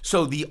money.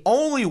 So the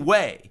only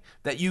way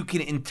that you can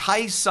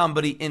entice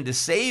somebody into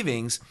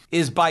savings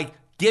is by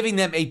giving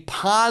them a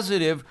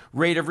positive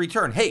rate of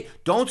return. Hey,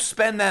 don't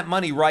spend that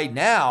money right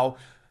now.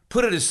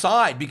 Put it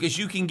aside because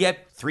you can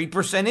get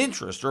 3%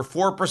 interest or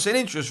 4%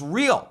 interest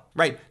real,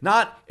 right?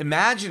 Not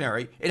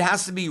imaginary. It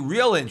has to be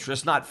real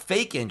interest, not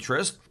fake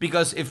interest,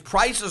 because if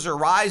prices are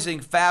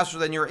rising faster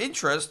than your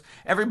interest,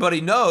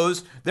 everybody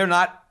knows they're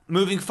not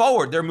moving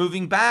forward. They're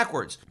moving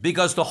backwards,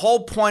 because the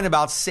whole point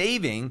about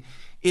saving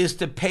is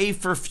to pay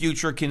for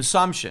future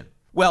consumption.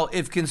 Well,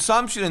 if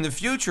consumption in the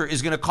future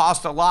is going to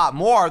cost a lot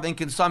more than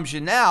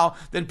consumption now,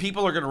 then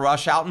people are going to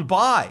rush out and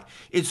buy.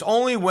 It's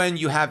only when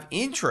you have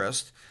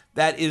interest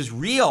that is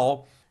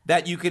real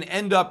that you can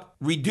end up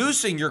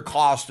reducing your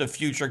cost of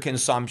future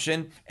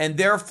consumption and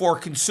therefore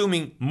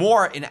consuming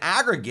more in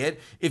aggregate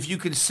if you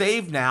can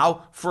save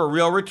now for a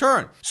real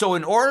return. So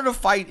in order to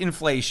fight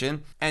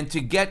inflation and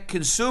to get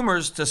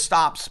consumers to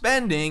stop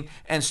spending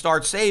and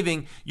start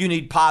saving, you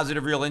need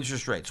positive real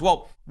interest rates.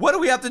 Well, what do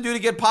we have to do to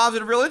get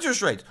positive real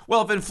interest rates?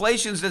 Well, if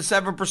inflation's at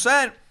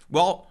 7%,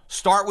 Well,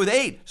 start with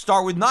 8,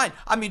 start with 9.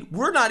 I mean,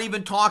 we're not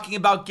even talking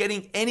about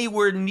getting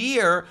anywhere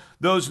near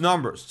those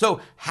numbers. So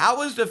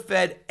how is the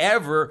Fed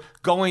ever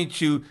going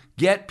to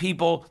get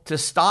people to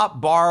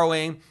stop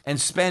borrowing and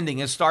spending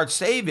and start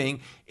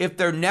saving if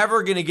they're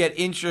never going to get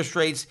interest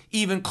rates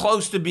even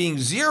close to being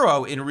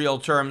zero in real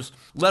terms,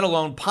 let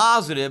alone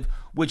positive,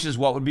 which is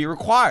what would be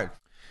required?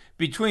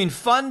 Between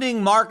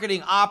funding,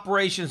 marketing,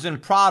 operations,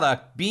 and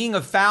product, being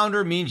a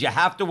founder means you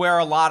have to wear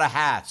a lot of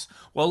hats.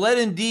 Well, let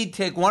Indeed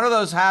take one of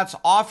those hats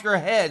off your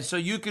head so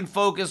you can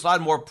focus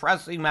on more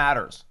pressing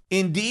matters.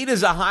 Indeed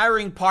is a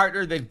hiring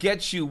partner that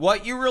gets you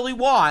what you really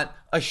want,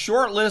 a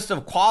short list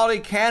of quality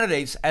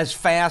candidates as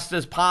fast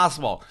as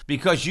possible,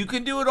 because you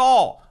can do it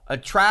all: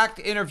 attract,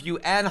 interview,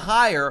 and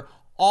hire,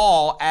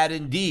 all at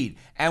Indeed.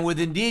 And with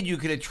Indeed, you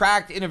can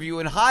attract, interview,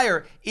 and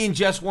hire in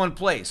just one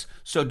place.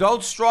 So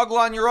don't struggle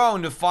on your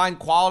own to find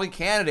quality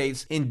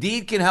candidates.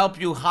 Indeed can help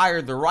you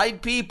hire the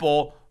right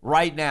people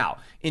right now.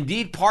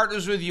 Indeed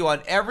partners with you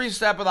on every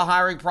step of the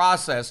hiring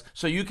process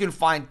so you can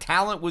find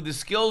talent with the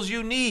skills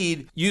you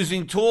need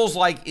using tools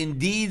like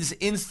Indeed's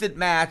Instant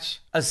Match,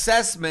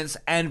 assessments,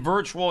 and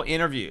virtual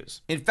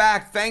interviews. In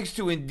fact, thanks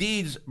to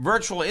Indeed's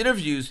virtual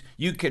interviews,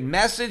 you can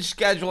message,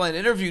 schedule, and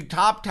interview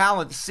top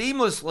talent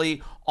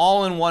seamlessly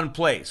all in one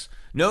place.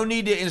 No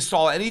need to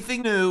install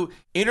anything new.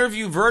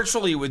 Interview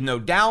virtually with no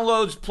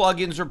downloads,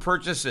 plugins, or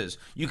purchases.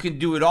 You can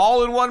do it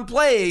all in one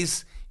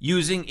place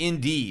using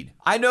Indeed.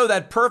 I know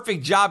that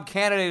perfect job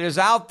candidate is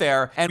out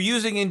there, and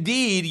using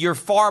Indeed, you're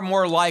far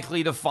more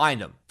likely to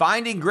find them.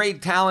 Finding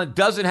great talent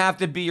doesn't have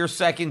to be your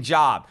second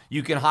job.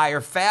 You can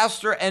hire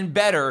faster and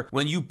better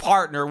when you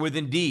partner with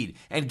Indeed.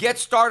 And get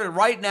started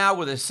right now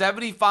with a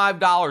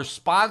 $75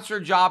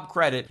 sponsored job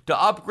credit to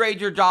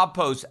upgrade your job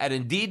post at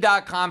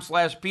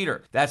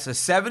Indeed.com/Peter. That's a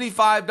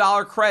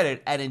 $75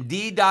 credit at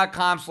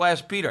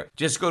Indeed.com/Peter.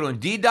 Just go to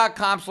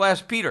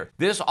Indeed.com/Peter.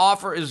 This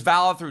offer is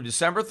valid through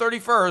December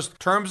 31st.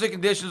 Terms and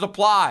conditions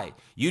apply.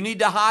 You need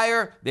to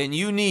hire? Then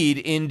you need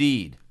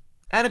Indeed.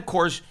 And of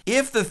course,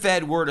 if the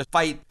Fed were to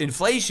fight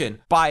inflation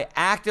by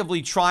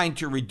actively trying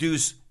to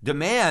reduce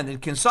demand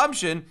and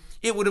consumption,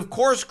 it would of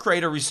course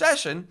create a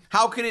recession.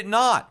 How could it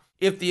not?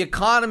 If the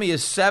economy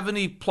is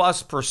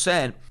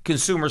 70+%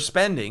 consumer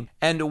spending,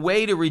 and the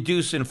way to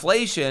reduce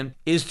inflation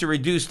is to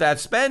reduce that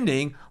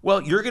spending,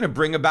 well, you're going to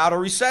bring about a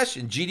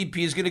recession.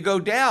 GDP is going to go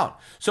down.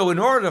 So in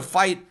order to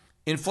fight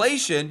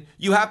inflation,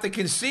 you have to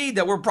concede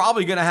that we're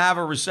probably going to have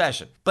a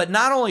recession. But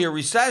not only a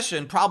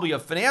recession, probably a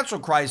financial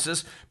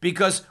crisis,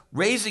 because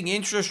raising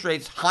interest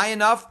rates high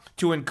enough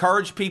to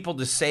encourage people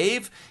to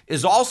save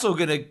is also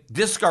going to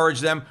discourage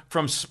them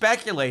from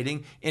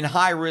speculating in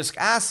high-risk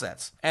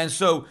assets. And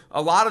so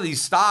a lot of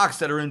these stocks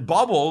that are in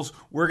bubbles,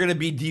 we're going to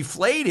be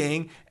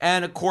deflating.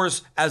 And of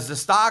course, as the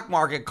stock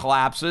market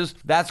collapses,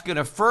 that's going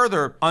to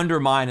further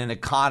undermine an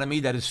economy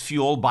that is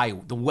fueled by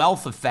the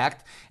wealth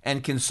effect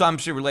and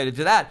consumption related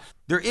to that.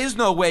 There is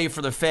no way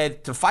for the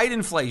Fed to fight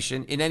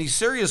inflation in any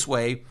serious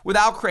way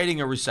without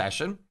creating a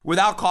recession,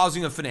 without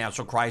causing a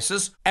financial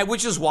crisis, and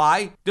which is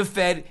why the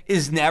Fed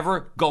is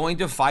never going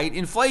to fight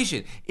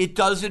inflation. It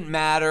doesn't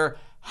matter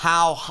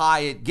how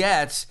high it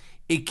gets,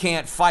 it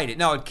can't fight it.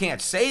 Now, it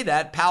can't say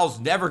that. Powell's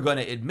never going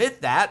to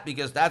admit that,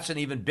 because that's an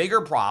even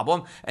bigger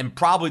problem, and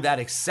probably that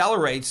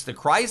accelerates the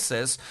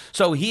crisis.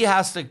 So he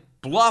has to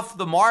bluff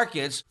the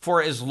markets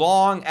for as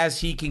long as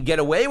he can get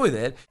away with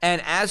it.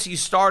 And as he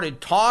started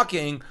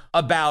talking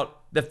about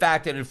the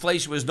fact that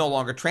inflation was no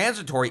longer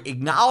transitory,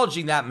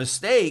 acknowledging that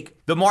mistake,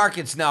 the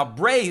market's now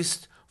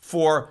braced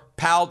for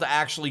Powell to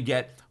actually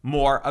get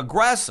more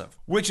aggressive,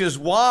 which is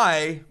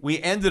why we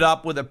ended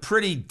up with a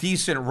pretty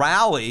decent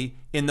rally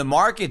in the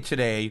market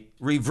today,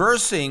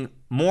 reversing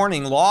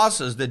morning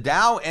losses. The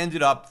Dow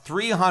ended up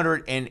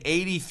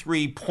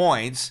 383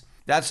 points.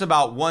 That's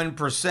about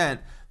 1%.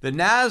 The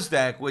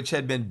NASDAQ, which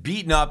had been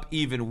beaten up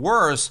even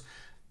worse,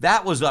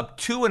 that was up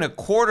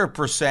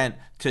 2.25%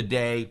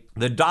 today.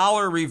 The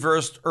dollar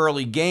reversed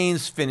early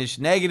gains, finished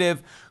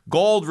negative.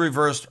 Gold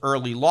reversed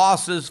early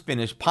losses,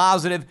 finished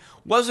positive.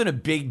 Wasn't a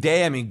big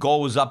day. I mean,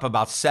 gold was up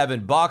about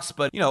 $7,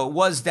 but it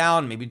was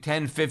down maybe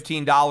 $10,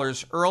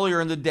 $15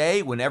 earlier in the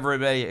day when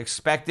everybody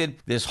expected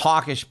this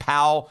hawkish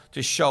Powell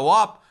to show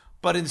up.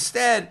 But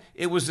instead,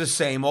 it was the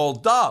same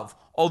old dove.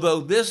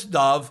 Although this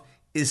dove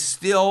is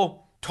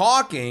still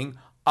talking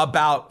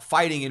about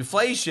fighting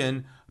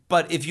inflation,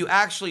 but if you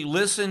actually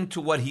listen to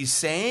what he's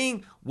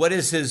saying, what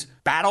is his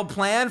battle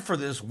plan for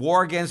this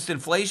war against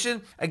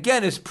inflation?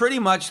 Again, it's pretty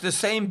much the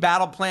same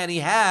battle plan he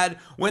had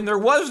when there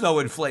was no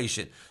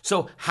inflation.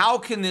 So how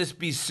can this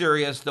be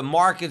serious? The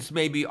markets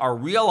maybe are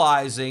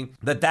realizing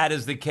that that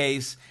is the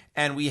case,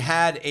 and we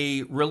had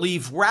a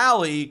relief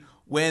rally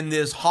when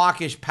this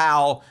hawkish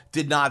Powell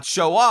did not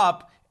show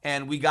up,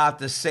 and we got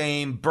the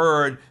same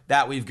bird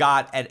that we've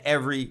got at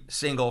every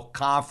single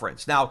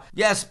conference. Now,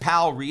 yes,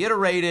 Powell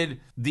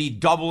reiterated the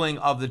doubling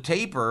of the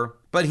taper,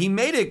 but he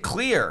made it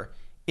clear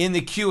in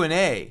the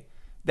Q&A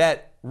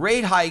that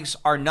rate hikes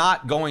are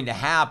not going to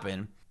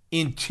happen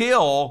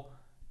until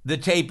the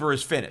taper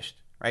is finished,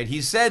 right?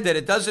 He said that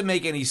it doesn't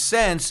make any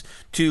sense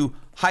to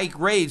hike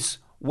rates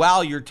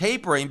while you're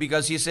tapering,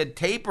 because he said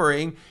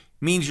tapering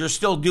means you're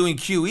still doing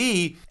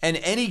QE, and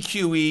any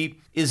QE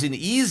is an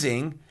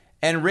easing,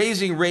 and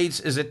raising rates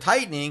is a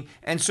tightening.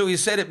 And so he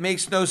said it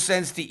makes no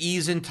sense to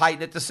ease and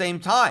tighten at the same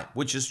time,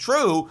 which is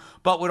true.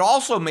 But what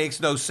also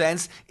makes no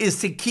sense is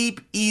to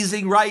keep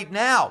easing right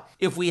now.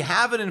 If we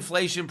have an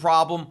inflation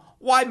problem,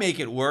 why make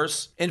it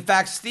worse? In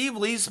fact, Steve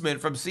Leisman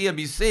from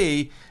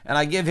CNBC, and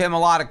I give him a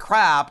lot of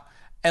crap,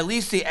 at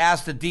least he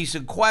asked a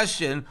decent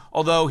question,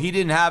 although he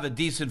didn't have a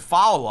decent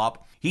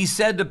follow-up. He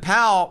said to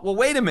Powell, well,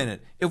 wait a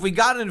minute. If we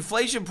got an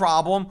inflation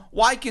problem,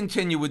 why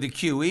continue with the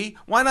QE?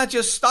 Why not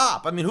just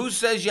stop? I mean, who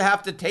says you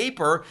have to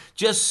taper?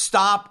 Just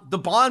stop the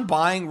bond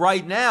buying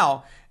right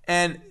now.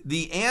 And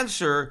the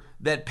answer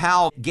that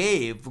Powell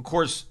gave, of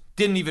course,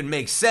 didn't even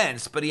make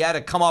sense, but he had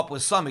to come up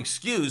with some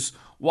excuse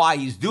why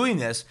he's doing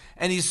this.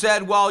 And he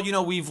said, well,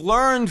 we've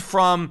learned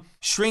from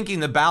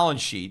shrinking the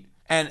balance sheet.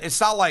 And it's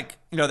not like,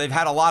 they've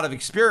had a lot of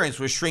experience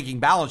with shrinking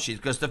balance sheets,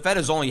 because the Fed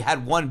has only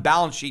had one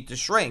balance sheet to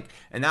shrink,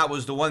 and that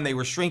was the one they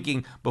were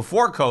shrinking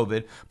before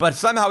COVID. But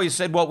somehow he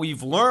said what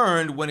we've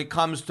learned when it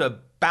comes to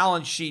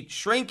balance sheet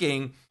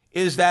shrinking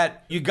is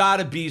that you got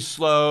to be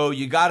slow,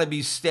 you got to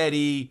be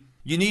steady,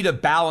 you need a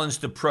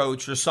balanced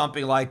approach or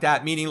something like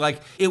that, meaning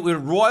like it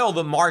would roil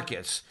the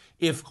markets.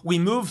 If we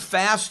moved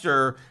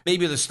faster,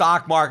 maybe the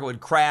stock market would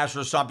crash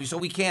or something. So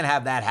we can't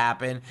have that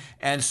happen.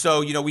 And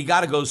so, we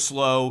got to go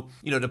slow,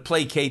 to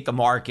placate the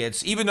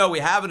markets. Even though we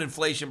have an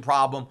inflation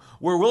problem,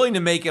 we're willing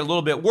to make it a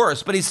little bit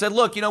worse. But he said,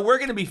 look, we're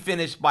going to be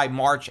finished by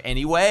March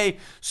anyway.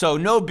 So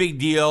no big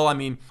deal. I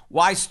mean,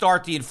 why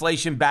start the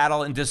inflation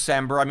battle in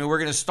December? I mean, we're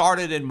going to start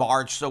it in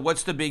March. So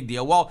what's the big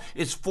deal? Well,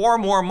 it's 4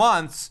 more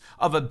months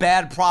of a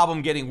bad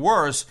problem getting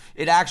worse.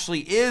 It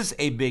actually is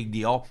a big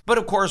deal. But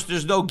of course,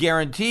 there's no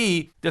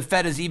guarantee the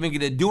Fed is even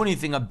going to do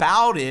anything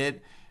about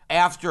it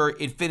after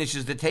it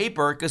finishes the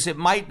taper, because it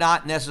might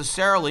not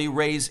necessarily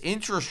raise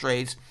interest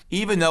rates,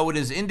 even though it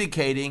is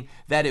indicating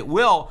that it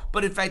will.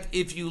 But in fact,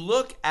 if you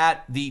look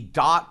at the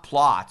dot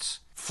plots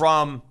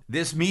from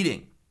this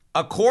meeting,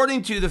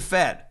 according to the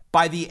Fed,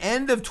 by the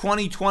end of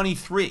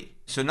 2023,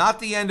 so not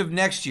the end of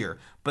next year,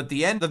 but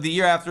the end of the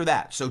year after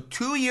that, so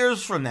 2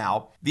 years from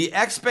now, the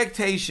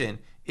expectation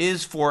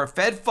is for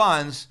Fed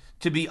funds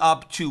to be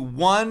up to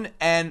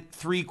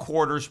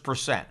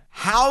 1.75%.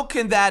 How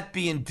can that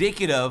be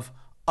indicative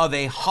of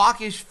a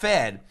hawkish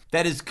Fed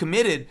that is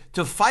committed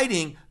to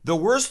fighting the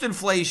worst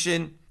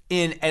inflation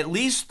in at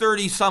least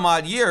 30 some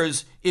odd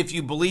years, if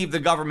you believe the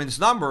government's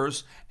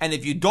numbers, and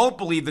if you don't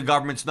believe the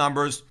government's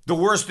numbers, the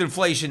worst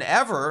inflation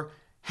ever?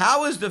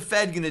 How is the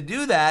Fed going to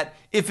do that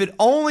if it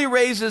only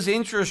raises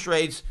interest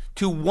rates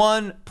to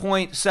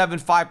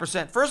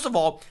 1.75%? First of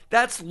all,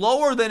 that's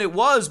lower than it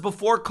was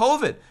before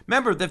COVID.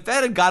 Remember, the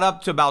Fed had got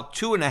up to about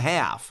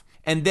 2.5%,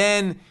 and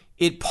then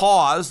it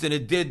paused and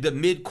it did the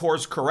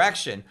mid-course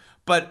correction.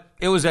 But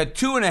it was at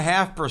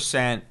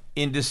 2.5%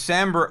 in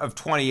December of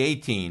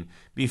 2018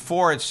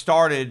 before it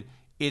started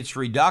its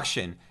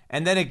reduction.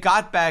 And then it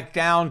got back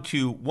down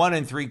to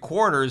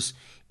 1.75%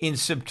 in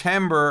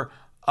September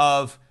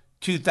of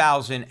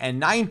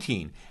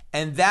 2019.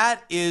 And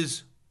that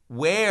is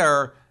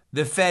where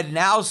the Fed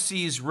now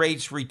sees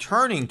rates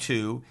returning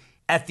to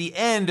at the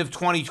end of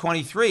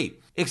 2023.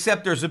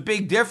 Except there's a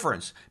big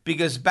difference,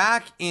 because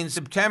back in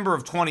September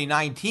of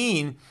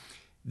 2019,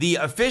 the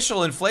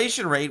official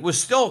inflation rate was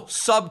still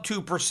sub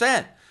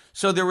 2%.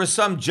 So there was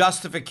some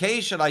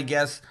justification, I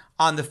guess,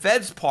 on the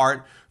Fed's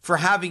part for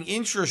having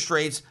interest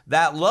rates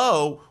that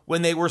low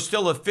when they were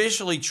still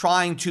officially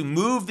trying to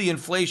move the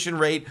inflation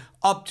rate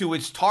up to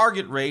its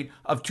target rate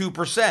of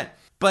 2%.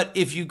 But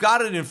if you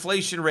got an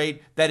inflation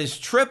rate that is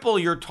triple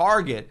your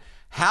target,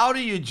 how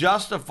do you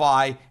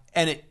justify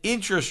an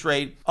interest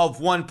rate of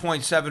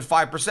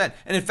 1.75%?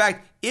 And in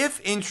fact, if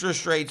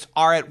interest rates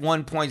are at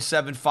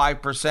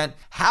 1.75%,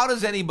 how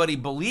does anybody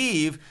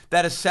believe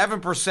that a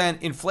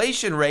 7%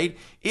 inflation rate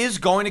is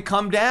going to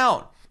come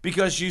down?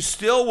 Because you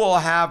still will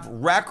have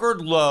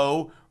record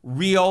low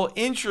real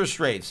interest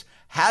rates.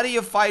 How do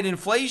you fight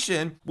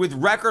inflation with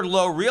record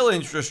low real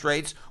interest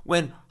rates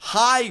when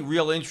high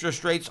real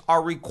interest rates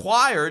are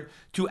required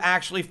to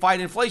actually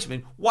fight inflation? I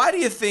mean, why do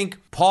you think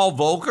Paul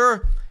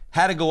Volcker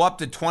had to go up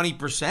to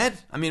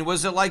 20%? I mean,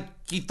 was it like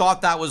he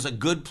thought that was a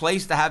good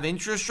place to have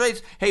interest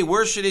rates? Hey,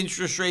 where should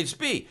interest rates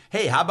be?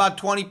 Hey, how about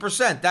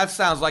 20%? That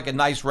sounds like a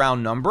nice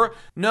round number.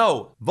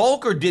 No,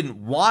 Volcker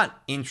didn't want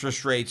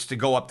interest rates to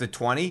go up to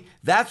 20.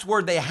 That's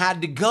where they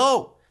had to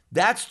go.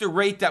 That's the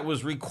rate that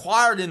was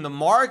required in the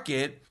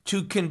market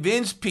to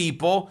convince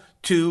people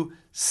to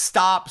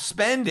stop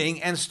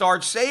spending and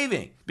start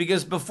saving.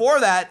 Because before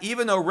that,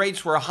 even though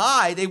rates were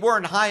high, they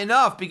weren't high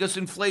enough because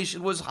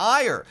inflation was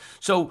higher.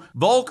 So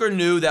Volcker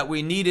knew that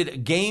we needed a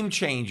game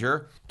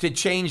changer to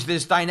change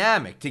this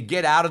dynamic. To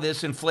get out of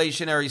this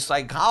inflationary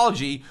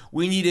psychology,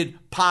 we needed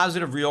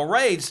positive real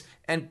rates.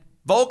 And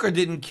Volcker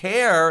didn't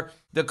care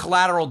the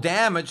collateral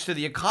damage to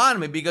the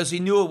economy because he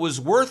knew it was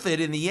worth it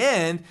in the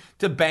end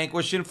to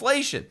vanquish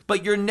inflation.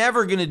 But you're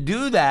never going to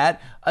do that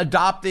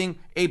adopting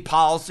a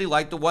policy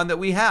like the one that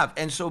we have.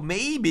 And so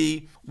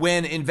maybe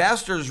when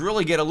investors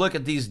really get a look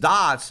at these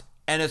dots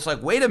and it's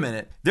like, wait a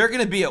minute, they're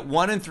going to be at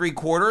 1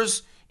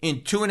 3/4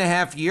 in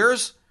 2.5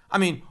 years. I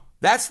mean,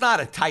 that's not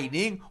a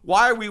tightening.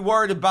 Why are we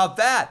worried about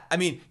that? I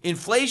mean,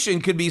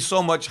 inflation could be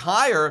so much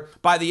higher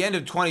by the end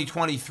of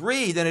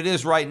 2023 than it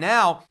is right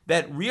now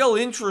that real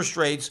interest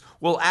rates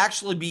will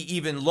actually be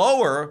even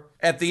lower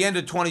at the end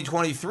of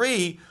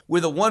 2023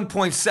 with a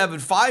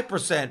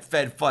 1.75%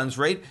 Fed funds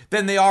rate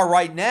than they are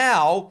right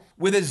now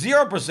with a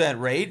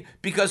 0% rate,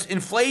 because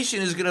inflation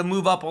is going to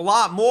move up a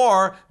lot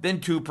more than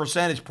 2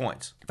 percentage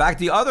points. In fact,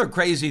 the other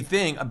crazy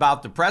thing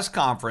about the press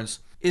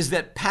conference is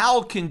that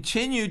Powell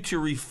continued to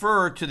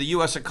refer to the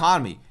U.S.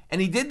 economy, and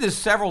he did this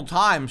several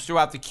times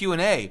throughout the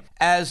Q&A,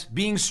 as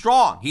being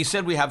strong. He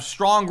said we have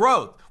strong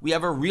growth. We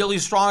have a really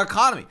strong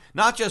economy.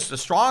 Not just a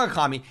strong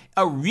economy,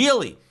 a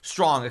really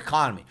strong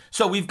economy.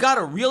 So we've got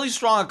a really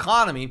strong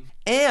economy,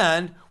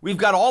 and we've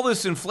got all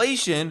this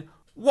inflation.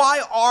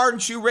 Why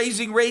aren't you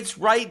raising rates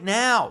right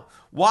now?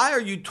 Why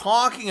are you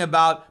talking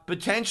about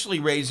potentially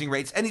raising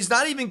rates? And he's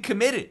not even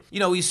committed. You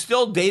know, he's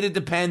still data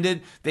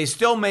dependent. They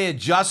still may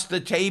adjust the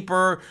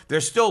taper.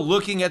 They're still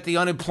looking at the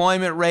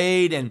unemployment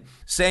rate and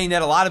saying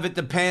that a lot of it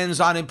depends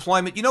on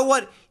employment. You know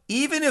what?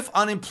 Even if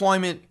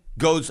unemployment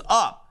goes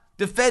up,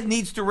 the Fed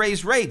needs to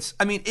raise rates.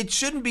 I mean, it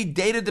shouldn't be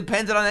data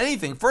dependent on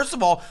anything. First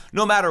of all,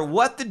 no matter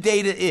what the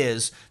data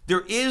is,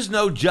 there is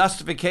no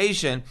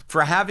justification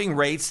for having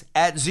rates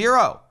at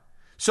zero.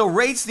 So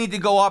rates need to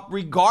go up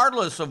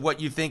regardless of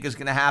what you think is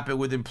going to happen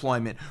with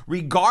employment,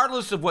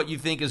 regardless of what you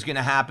think is going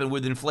to happen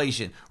with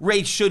inflation.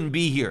 Rates shouldn't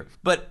be here.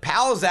 But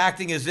Powell's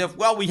acting as if,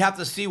 well, we have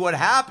to see what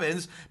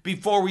happens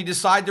before we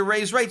decide to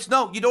raise rates.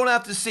 No, you don't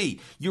have to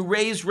see. You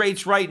raise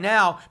rates right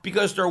now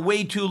because they're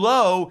way too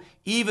low,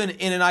 even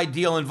in an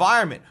ideal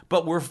environment.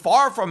 But we're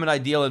far from an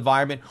ideal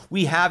environment.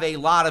 We have a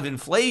lot of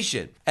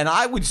inflation. And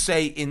I would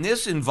say in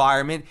this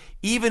environment,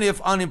 even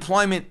if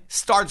unemployment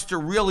starts to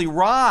really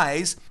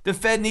rise, the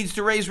Fed needs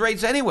to raise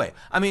rates anyway.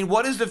 I mean,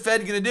 what is the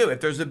Fed going to do? If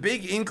there's a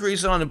big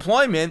increase in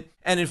unemployment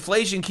and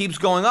inflation keeps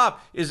going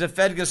up, is the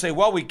Fed going to say,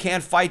 well, we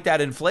can't fight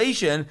that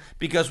inflation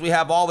because we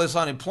have all this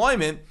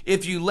unemployment?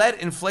 If you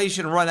let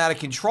inflation run out of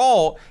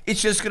control,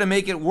 it's just going to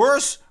make it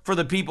worse for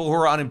the people who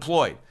are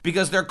unemployed,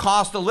 because their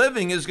cost of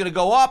living is going to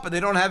go up and they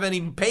don't have any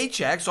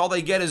paychecks. All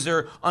they get is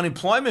their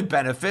unemployment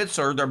benefits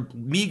or their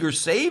meager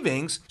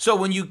savings. So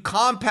when you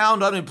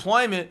compound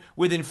unemployment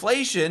with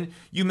inflation,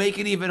 you make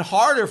it even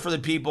harder for the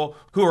people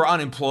who are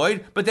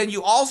unemployed, but then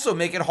you also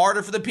make it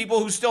harder for the people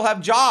who still have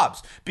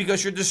jobs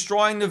because you're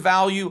destroying the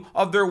value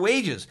of their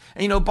wages.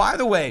 And, you know, by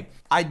the way,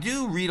 I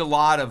do read a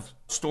lot of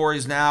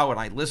stories now and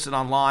I listen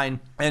online,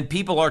 and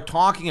people are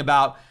talking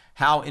about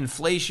how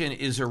inflation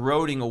is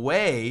eroding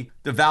away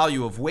the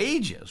value of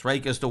wages,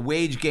 right? Because the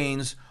wage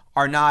gains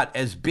are not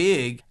as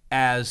big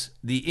as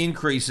the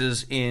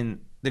increases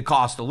in the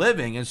cost of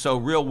living. And so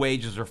real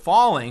wages are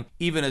falling,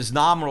 even as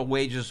nominal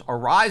wages are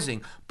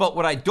rising. But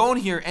what I don't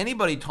hear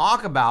anybody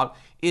talk about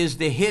is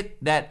the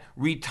hit that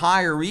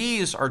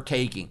retirees are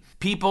taking,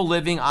 people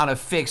living on a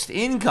fixed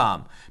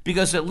income,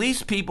 because at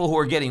least people who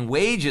are getting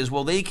wages,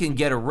 well, they can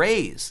get a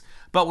raise.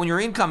 But when your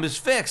income is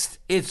fixed,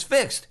 it's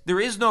fixed. There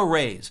is no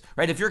raise,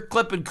 right? If you're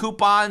clipping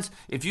coupons,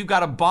 if you've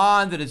got a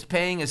bond that is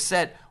paying a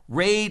set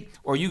rate,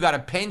 or you got a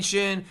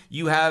pension,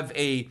 you have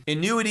a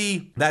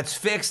annuity that's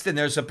fixed and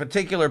there's a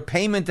particular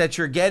payment that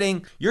you're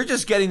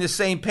just getting the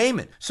same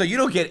payment. So you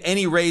don't get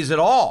any raise at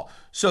all.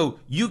 So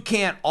you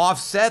can't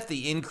offset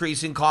the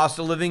increase in cost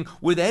of living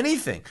with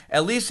anything.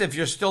 At least if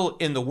you're still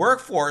in the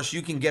workforce,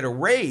 you can get a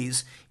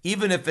raise,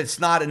 even if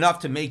it's not enough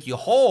to make you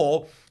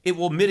whole. It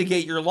will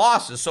mitigate your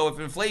losses. So if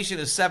inflation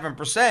is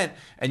 7%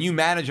 and you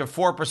manage a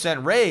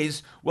 4%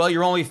 raise, well,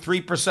 you're only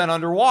 3%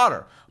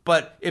 underwater.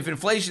 But if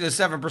inflation is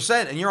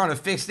 7% and you're on a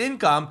fixed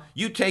income,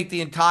 you take the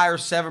entire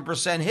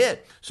 7%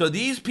 hit. So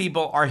these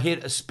people are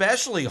hit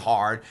especially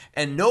hard,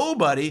 and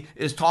nobody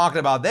is talking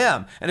about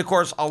them. And of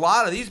course, a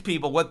lot of these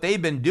people, what they've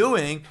been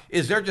doing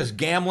is they're just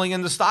gambling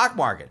in the stock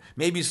market.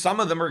 Maybe some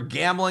of them are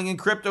gambling in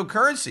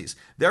cryptocurrencies.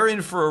 They're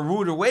in for a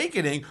rude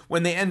awakening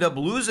when they end up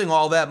losing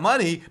all that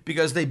money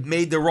because they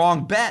made the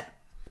wrong bet.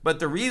 But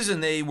the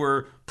reason they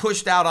were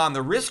pushed out on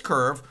the risk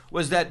curve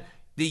was that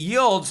the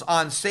yields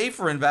on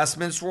safer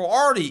investments were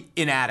already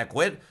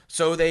inadequate,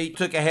 so they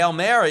took a Hail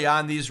Mary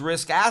on these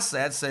risk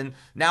assets, and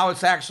now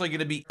it's actually going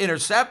to be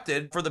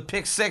intercepted for the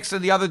pick six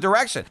in the other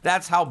direction.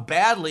 That's how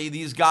badly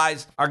these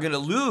guys are going to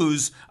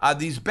lose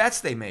these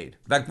bets they made.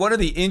 In fact, one of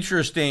the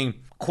interesting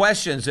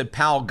questions that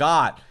Powell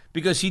got,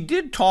 because he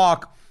did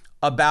talk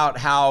about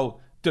how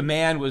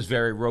demand was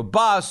very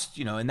robust,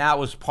 and that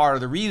was part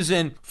of the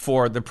reason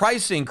for the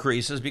price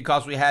increases,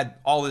 because we had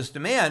all this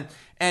demand.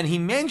 And he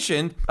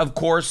mentioned, of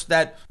course,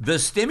 that the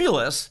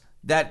stimulus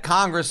that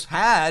Congress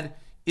had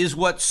is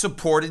what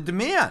supported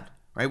demand.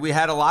 right? We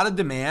had a lot of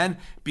demand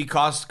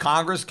because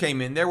Congress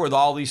came in there with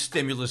all these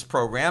stimulus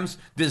programs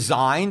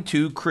designed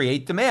to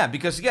create demand.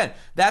 Because again,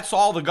 that's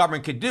all the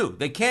government could do.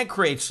 They can't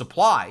create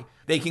supply.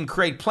 They can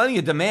create plenty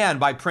of demand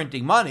by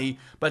printing money,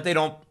 but they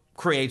don't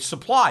create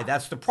supply.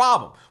 That's the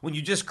problem. When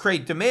you just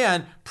create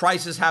demand,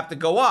 prices have to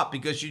go up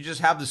because you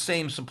just have the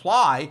same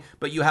supply,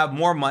 but you have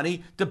more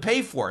money to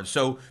pay for it.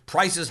 So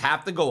prices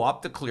have to go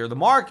up to clear the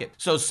market.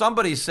 So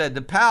somebody said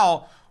to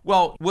Powell,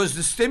 well, was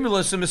the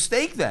stimulus a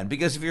mistake then?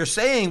 Because if you're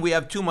saying we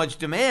have too much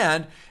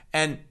demand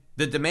and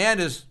the demand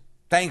is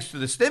thanks to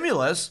the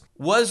stimulus,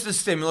 was the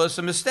stimulus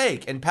a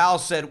mistake? And Powell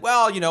said,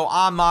 well,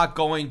 I'm not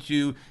going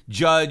to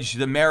judge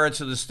the merits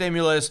of the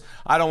stimulus.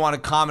 I don't want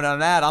to comment on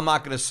that. I'm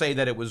not going to say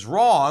that it was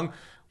wrong.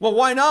 Well,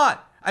 why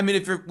not? I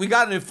mean, we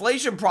got an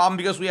inflation problem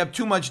because we have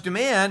too much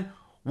demand,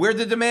 where'd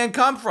the demand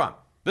come from?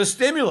 The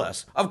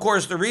stimulus. Of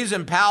course, the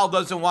reason Powell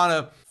doesn't want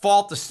to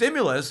fault the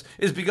stimulus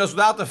is because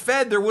without the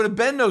Fed, there would have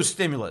been no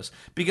stimulus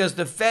because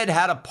the Fed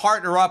had to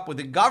partner up with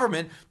the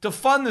government to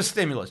fund the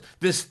stimulus.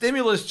 The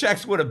stimulus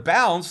checks would have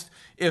bounced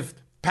if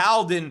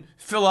Powell didn't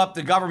fill up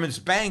the government's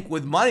bank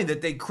with money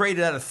that they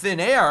created out of thin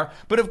air.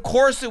 But of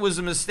course it was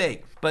a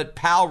mistake. But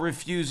Powell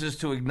refuses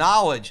to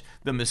acknowledge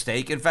the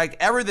mistake. In fact,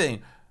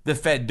 everything the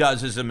Fed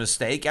does is a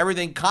mistake.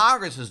 Everything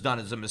Congress has done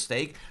is a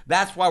mistake.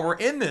 That's why we're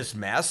in this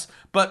mess.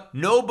 But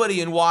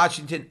nobody in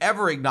Washington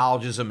ever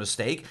acknowledges a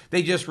mistake.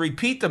 They just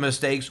repeat the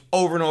mistakes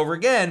over and over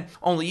again.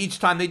 Only each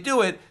time they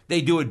do it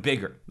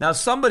bigger. Now,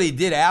 somebody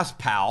did ask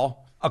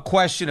Powell a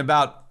question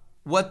about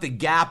what the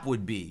gap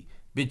would be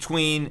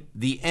between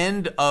the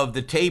end of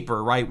the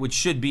taper, right, which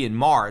should be in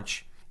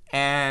March,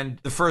 and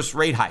the first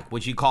rate hike,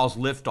 which he calls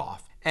liftoff.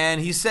 And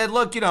he said,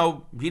 look,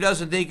 he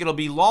doesn't think it'll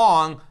be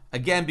long,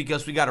 again,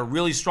 because we got a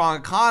really strong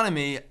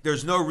economy.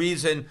 There's no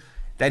reason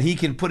that he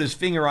can put his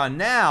finger on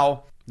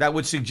now that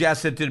would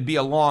suggest that there'd be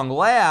a long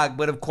lag.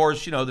 But of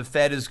course, the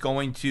Fed is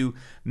going to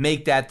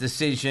make that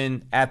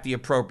decision at the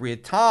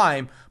appropriate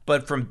time.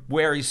 But from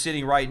where he's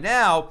sitting right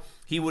now,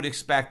 he would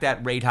expect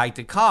that rate hike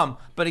to come.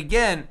 But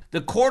again, the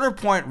quarter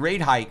point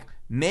rate hike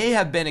may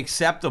have been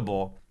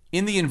acceptable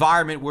in the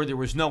environment where there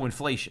was no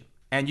inflation.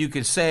 And you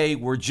could say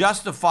we're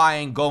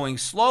justifying going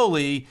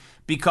slowly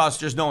because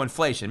there's no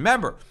inflation.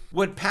 Remember,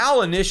 what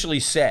Powell initially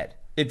said,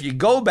 if you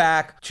go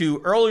back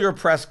to earlier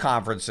press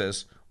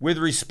conferences with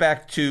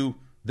respect to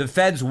the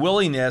Fed's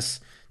willingness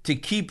to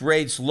keep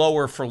rates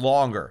lower for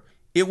longer,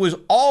 it was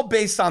all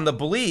based on the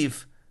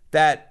belief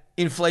that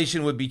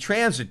inflation would be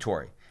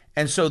transitory.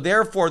 And so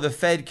therefore the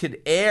Fed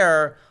could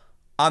err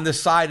on the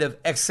side of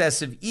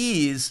excessive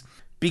ease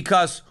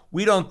because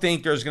we don't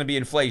think there's going to be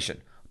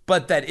inflation.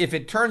 But that if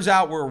it turns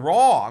out we're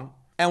wrong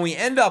and we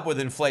end up with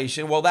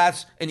inflation, well,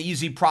 that's an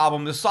easy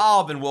problem to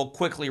solve and we'll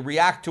quickly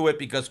react to it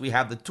because we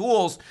have the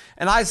tools.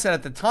 And I said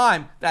at the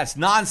time, that's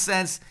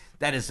nonsense.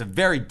 That is a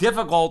very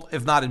difficult,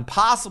 if not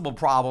impossible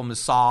problem to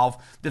solve.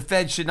 The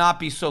Fed should not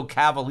be so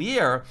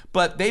cavalier.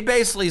 But they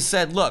basically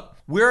said, look,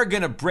 we're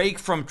going to break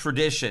from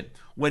tradition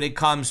when it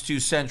comes to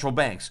central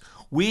banks.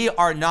 We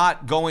are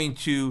not going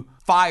to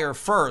fire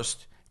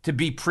first to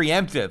be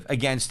preemptive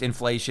against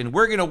inflation.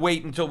 We're going to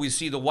wait until we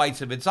see the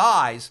whites of its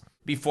eyes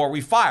before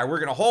we fire. We're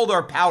going to hold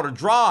our powder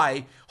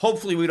dry.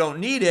 Hopefully we don't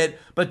need it.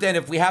 But then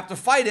if we have to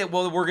fight it,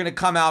 well, we're going to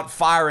come out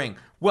firing.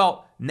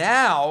 Well,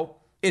 now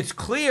it's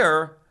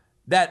clear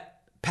that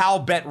Powell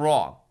bet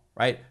wrong,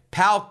 right?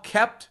 Powell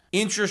kept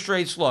interest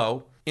rates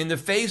low in the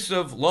face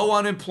of low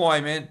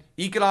unemployment,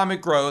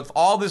 economic growth,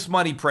 all this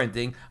money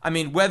printing. I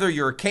mean, whether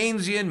you're a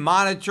Keynesian,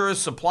 monetarist,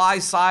 supply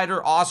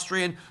sider,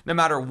 Austrian, no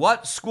matter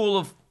what school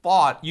of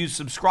thought you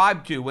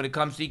subscribe to when it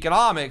comes to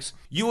economics,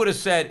 you would have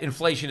said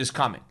inflation is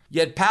coming.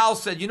 Yet Powell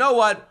said, you know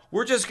what?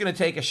 We're just going to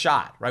take a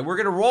shot, right? We're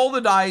going to roll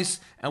the dice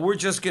and we're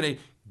just going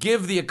to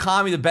give the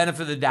economy the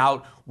benefit of the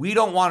doubt. We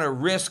don't want to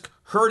risk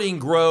hurting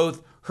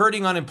growth,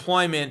 hurting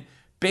unemployment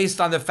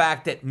based on the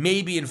fact that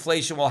maybe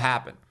inflation will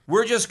happen.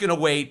 We're just going to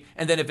wait.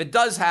 And then if it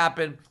does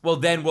happen, well,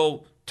 then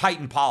we'll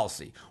tighten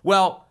policy.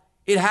 Well,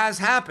 it has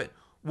happened.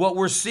 What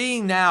we're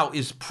seeing now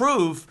is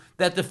proof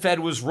that the Fed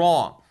was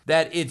wrong,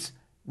 that its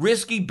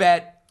risky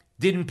bet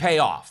didn't pay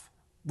off.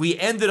 We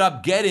ended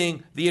up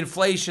getting the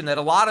inflation that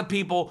a lot of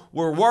people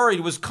were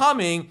worried was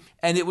coming,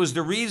 and it was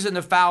the reason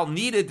the Fed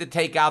needed to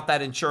take out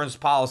that insurance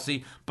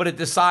policy, but it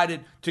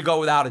decided to go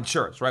without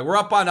insurance, right? We're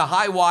up on a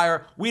high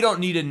wire. We don't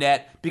need a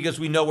net because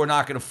we know we're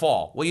not going to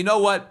fall. Well, you know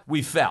what?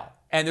 We fell,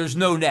 and there's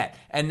no net,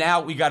 and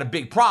now we got a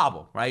big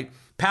problem, right?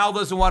 Powell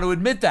doesn't want to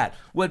admit that.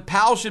 What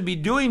Powell should be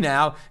doing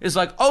now is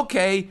like,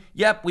 okay,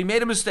 yep, we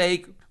made a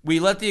mistake. We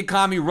let the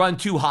economy run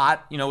too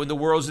hot, in the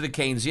worlds of the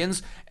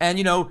Keynesians.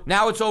 And,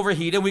 now it's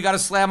overheated. We got to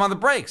slam on the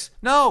brakes.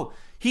 No,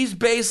 he's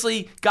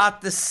basically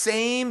got the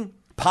same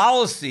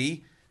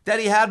policy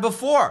that he had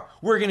before.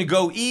 We're going to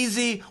go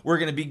easy. We're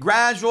going to be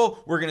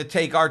gradual. We're going to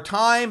take our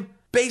time.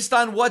 Based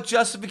on what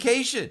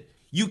justification?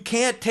 You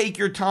can't take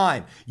your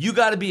time. You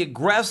got to be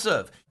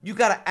aggressive. You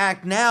got to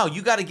act now.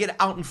 You got to get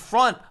out in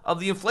front of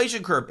the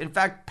inflation curve. In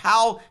fact,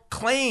 Powell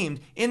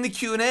claimed in the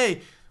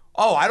Q&A,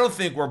 I don't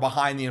think we're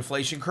behind the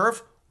inflation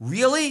curve.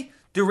 Really?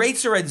 The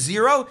rates are at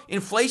zero,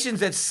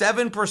 inflation's at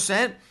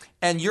 7%,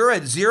 and you're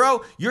at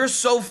zero. You're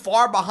so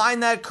far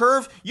behind that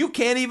curve, you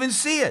can't even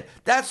see it.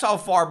 That's how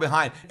far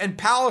behind. And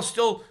Powell is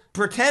still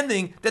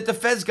pretending that the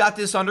Fed's got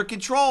this under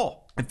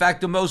control. In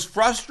fact, the most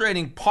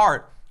frustrating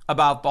part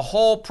about the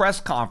whole press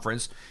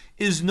conference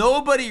is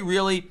nobody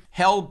really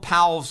held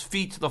Powell's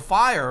feet to the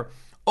fire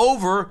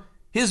over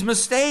his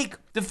mistake.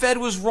 The Fed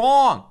was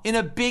wrong in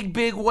a big,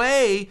 big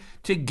way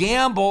to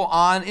gamble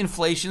on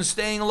inflation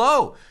staying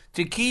low,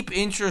 to keep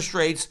interest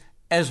rates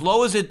as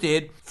low as it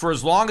did for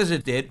as long as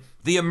it did.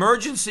 The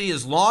emergency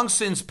is long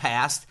since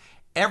passed.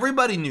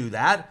 Everybody knew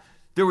that.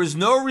 There was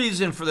no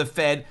reason for the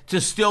Fed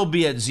to still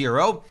be at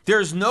zero.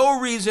 There's no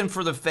reason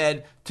for the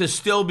Fed to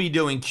still be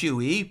doing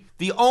QE.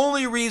 The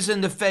only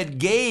reason the Fed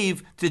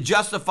gave to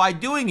justify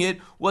doing it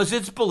was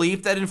its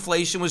belief that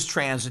inflation was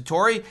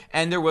transitory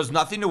and there was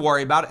nothing to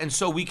worry about. And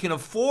so we can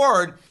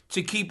afford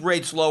to keep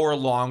rates lower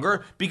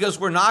longer because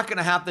we're not going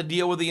to have to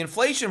deal with the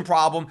inflation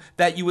problem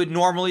that you would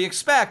normally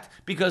expect,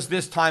 because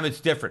this time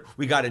it's different.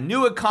 We got a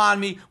new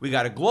economy. We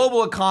got a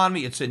global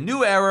economy. It's a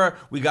new era.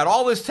 We got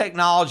all this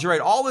technology,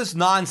 right? All this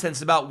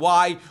nonsense about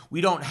why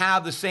we don't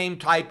have the same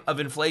type of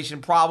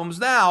inflation problems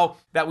now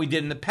that we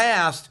did in the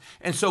past.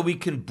 And so we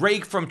can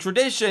break from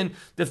tradition.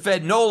 The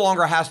Fed no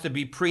longer has to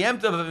be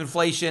preemptive of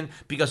inflation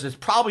because it's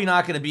probably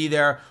not going to be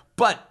there.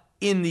 But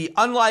in the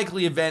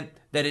unlikely event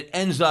that it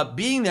ends up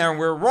being there and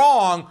we're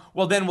wrong,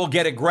 well, then we'll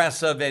get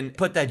aggressive and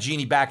put that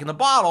genie back in the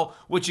bottle,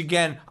 which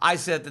again, I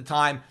said at the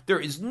time, there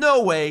is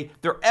no way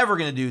they're ever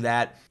going to do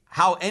that.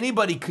 How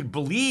anybody could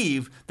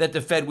believe that the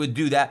Fed would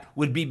do that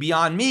would be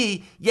beyond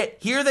me, yet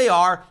here they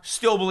are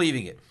still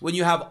believing it. When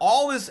you have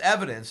all this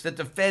evidence that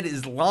the Fed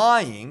is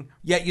lying,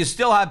 yet you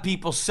still have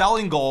people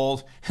selling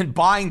gold and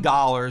buying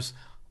dollars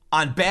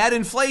on bad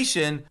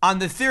inflation on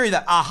the theory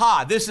that,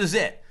 aha, this is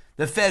it.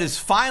 The Fed is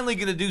finally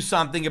going to do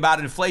something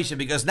about inflation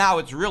because now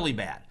it's really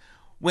bad.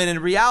 When in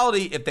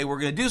reality, if they were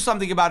going to do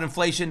something about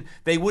inflation,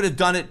 they would have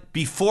done it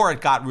before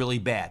it got really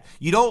bad.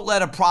 You don't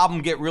let a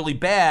problem get really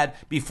bad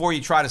before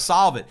you try to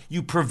solve it.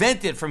 You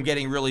prevent it from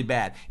getting really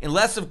bad.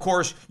 Unless, of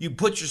course, you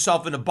put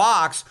yourself in a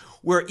box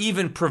where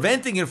even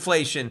preventing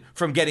inflation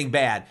from getting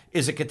bad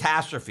is a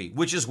catastrophe,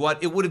 which is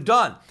what it would have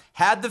done.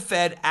 Had the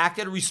Fed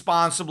acted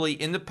responsibly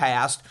in the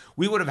past,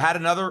 we would have had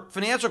another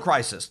financial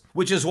crisis,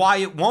 which is why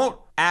it won't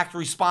act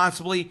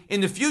responsibly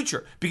in the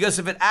future. Because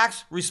if it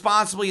acts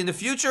responsibly in the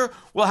future,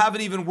 we'll have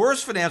an even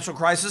worse financial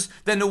crisis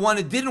than the one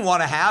it didn't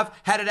want to have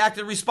had it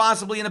acted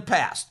responsibly in the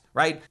past,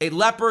 right? A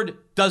leopard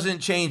doesn't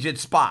change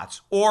its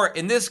spots. Or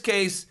in this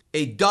case,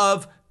 a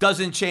dove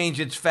doesn't change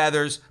its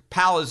feathers.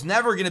 Powell is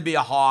never going to be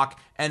a hawk,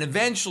 and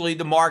eventually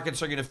the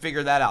markets are going to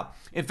figure that out.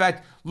 In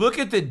fact, look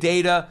at the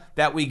data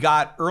that we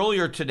got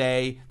earlier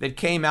today that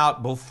came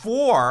out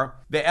before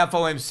the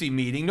FOMC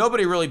meeting.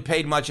 Nobody really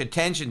paid much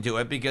attention to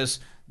it because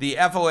the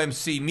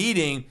FOMC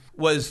meeting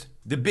was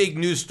the big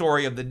news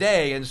story of the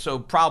day, and so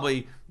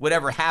probably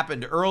whatever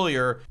happened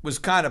earlier was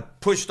kind of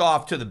pushed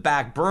off to the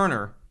back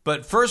burner.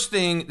 But first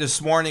thing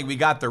this morning, we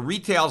got the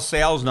retail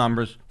sales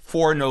numbers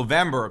for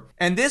November,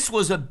 and this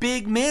was a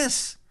big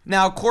miss.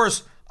 Now, of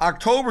course,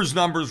 October's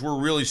numbers were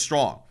really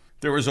strong.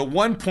 There was a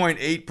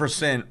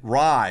 1.8%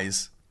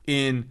 rise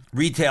in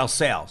retail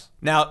sales.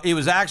 Now, it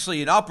was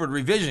actually an upward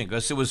revision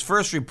because it was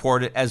first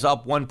reported as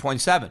up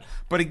 1.7.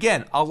 But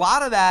again, a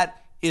lot of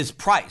that is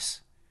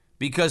price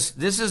because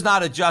this is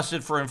not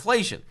adjusted for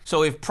inflation.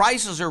 So if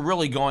prices are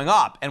really going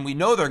up, and we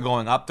know they're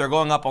going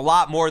up a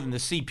lot more than the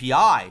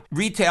CPI,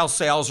 retail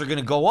sales are going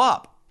to go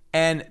up.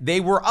 And they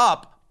were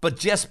up, but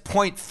just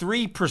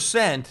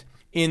 0.3%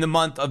 in the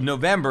month of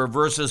November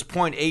versus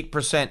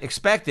 0.8%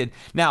 expected.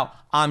 Now,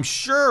 I'm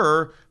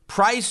sure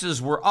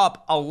prices were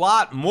up a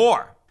lot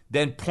more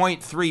than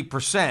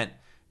 0.3%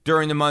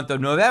 during the month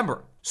of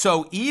November.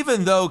 So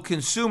even though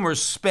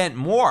consumers spent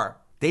more,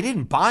 they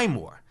didn't buy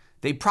more.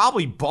 They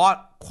probably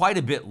bought quite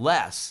a bit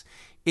less.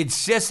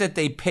 It's just that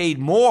they paid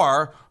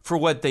more for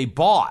what they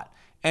bought.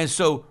 And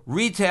so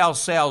retail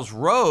sales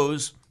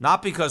rose,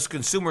 not because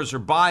consumers are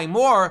buying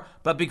more,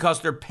 but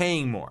because they're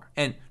paying more.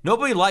 And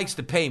nobody likes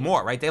to pay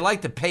more, right? They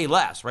like to pay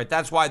less, right?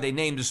 That's why they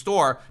named the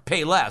store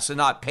Pay Less and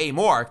not Pay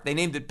More. If they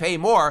named it Pay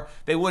More,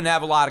 they wouldn't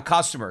have a lot of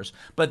customers.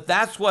 But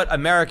that's what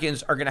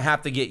Americans are going to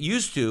have to get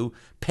used to,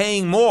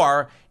 paying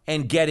more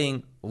and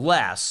getting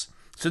less.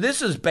 So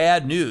this is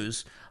bad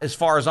news as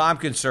far as I'm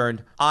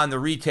concerned on the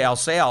retail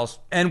sales.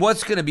 And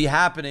what's going to be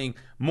happening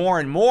more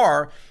and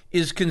more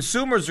is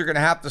consumers are going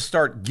to have to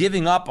start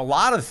giving up a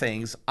lot of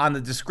things on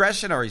the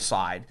discretionary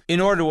side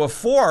in order to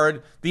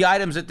afford the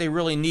items that they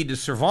really need to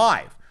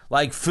survive,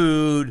 like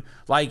food,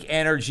 like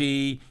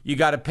energy. You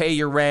got to pay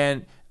your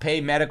rent,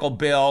 pay medical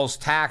bills,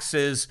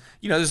 taxes.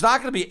 There's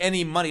not going to be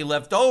any money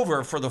left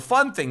over for the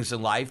fun things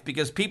in life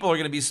because people are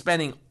going to be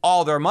spending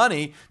all their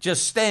money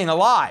just staying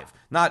alive,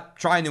 not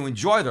trying to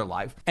enjoy their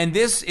life. And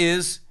this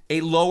is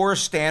a lower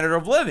standard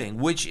of living,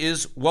 which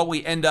is what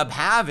we end up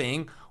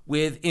having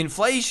with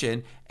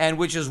inflation, and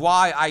which is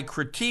why I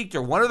critiqued,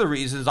 or one of the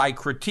reasons I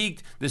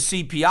critiqued the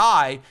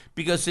CPI,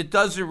 because it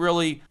doesn't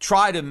really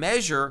try to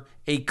measure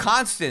a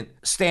constant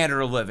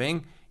standard of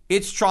living.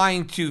 It's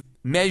trying to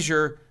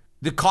measure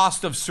the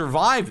cost of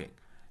surviving.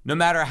 No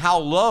matter how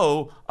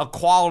low a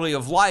quality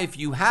of life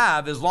you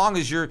have, as long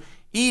as you're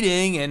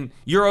eating and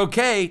you're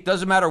okay,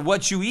 doesn't matter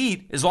what you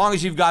eat, as long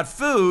as you've got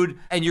food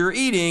and you're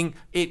eating,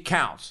 it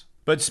counts.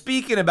 But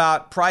speaking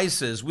about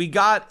prices, we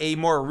got a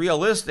more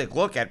realistic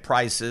look at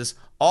prices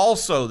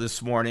also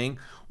this morning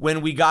when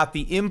we got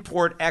the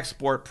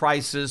import-export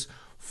prices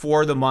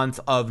for the month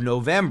of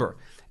November.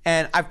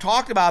 And I've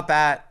talked about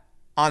that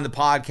on the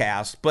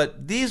podcast,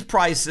 but these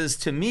prices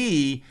to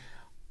me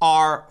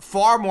are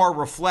far more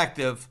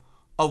reflective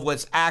of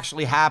what's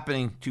actually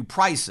happening to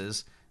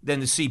prices than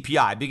the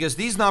CPI, because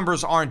these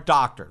numbers aren't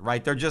doctored,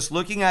 right? They're just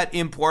looking at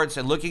imports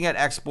and looking at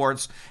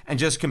exports and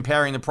just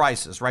comparing the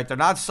prices, right? They're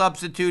not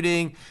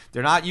substituting.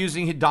 They're not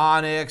using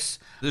hedonics.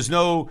 There's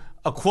no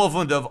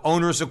equivalent of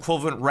owner's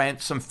equivalent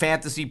rent, some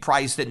fantasy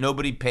price that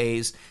nobody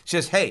pays. It's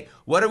just, hey,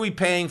 what are we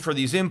paying for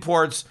these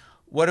imports?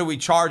 What are we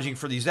charging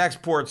for these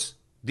exports?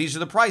 These are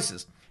the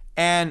prices.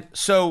 And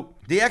so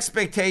the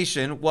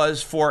expectation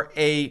was for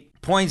a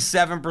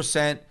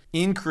 0.7%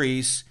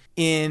 increase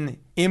in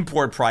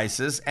import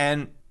prices,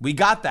 and we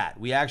got that.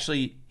 We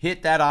actually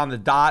hit that on the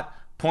dot,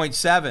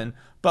 0.7,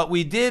 but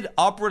we did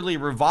upwardly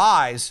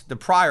revise the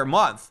prior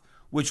month,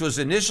 which was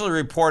initially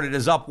reported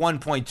as up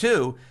 1.2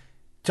 to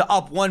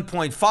up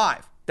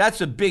 1.5. That's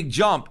a big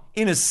jump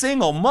in a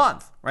single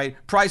month, right?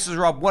 Prices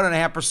are up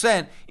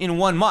 1.5% in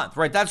 1 month,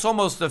 right? That's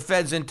almost the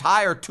Fed's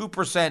entire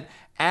 2%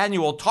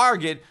 annual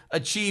target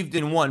achieved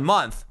in 1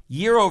 month.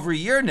 Year over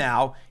year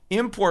now,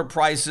 import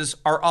prices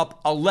are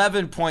up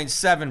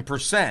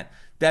 11.7%.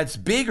 That's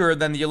bigger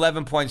than the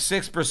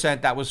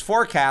 11.6% that was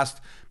forecast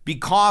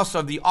because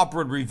of the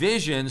upward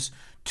revisions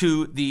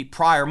to the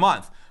prior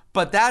month.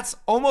 But that's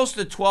almost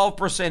a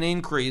 12%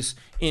 increase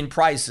in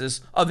prices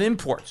of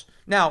imports.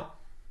 Now,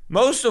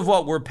 most of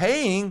what we're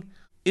paying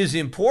is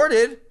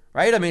imported,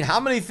 right? I mean, how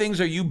many things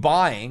are you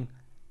buying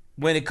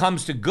when it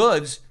comes to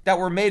goods that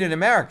were made in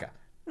America?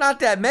 Not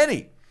that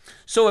many.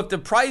 So if the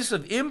price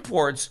of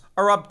imports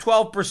are up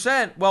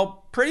 12%,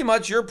 well, pretty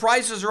much your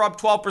prices are up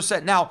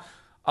 12%. Now,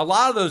 a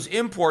lot of those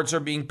imports are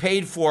being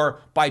paid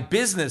for by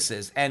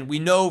businesses, and we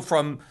know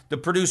from the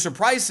producer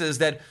prices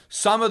that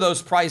some of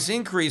those price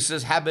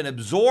increases have been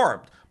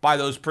absorbed by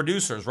those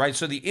producers, right?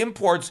 So the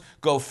imports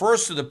go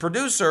first to the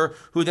producer,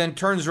 who then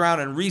turns around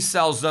and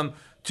resells them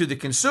to the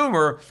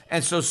consumer.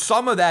 And so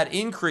some of that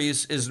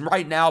increase is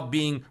right now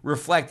being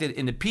reflected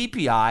in the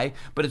PPI,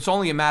 but it's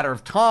only a matter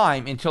of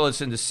time until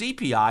it's in the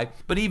CPI.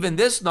 But even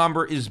this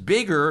number is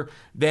bigger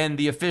than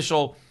the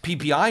official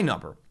PPI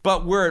number.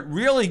 But where it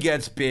really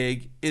gets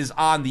big is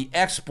on the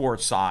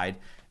export side.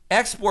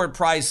 Export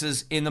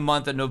prices in the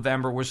month of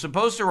November were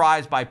supposed to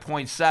rise by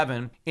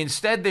 0.7.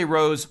 Instead, they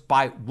rose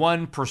by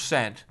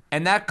 1%.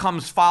 And that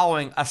comes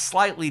following a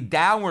slightly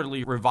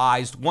downwardly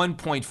revised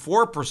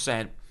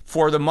 1.4%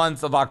 for the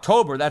month of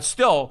October. That's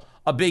still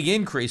a big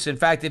increase. In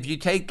fact, if you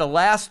take the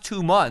last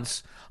 2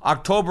 months,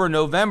 October and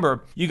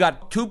November, you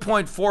got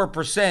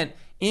 2.4%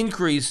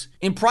 increase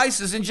in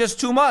prices in just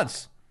 2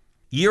 months.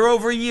 Year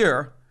over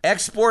year,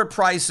 export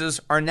prices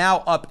are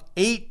now up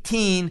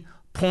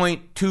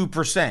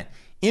 18.2%.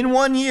 In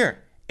 1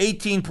 year,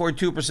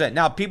 18.2%.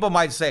 Now, people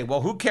might say,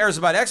 well, who cares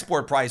about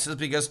export prices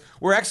because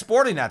we're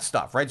exporting that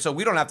stuff, right? So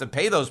we don't have to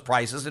pay those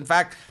prices. In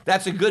fact,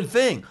 that's a good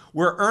thing.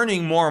 We're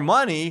earning more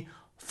money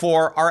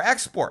for our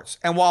exports.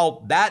 And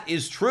while that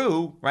is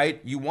true, right,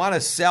 you want to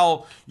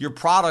sell your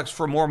products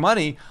for more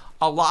money,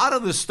 a lot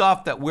of the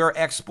stuff that we're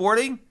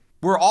exporting,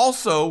 we're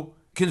also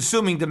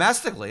consuming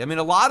domestically. I mean,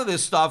 a lot of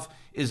this stuff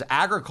is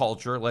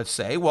agriculture, let's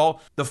say.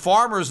 Well, the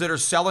farmers that are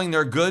selling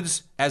their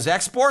goods as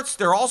exports,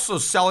 they're also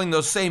selling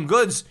those same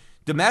goods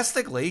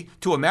domestically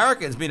to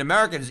Americans. I mean,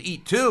 Americans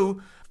eat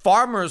too.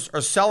 Farmers are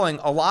selling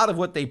a lot of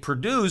what they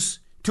produce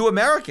to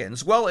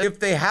Americans. Well, if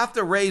they have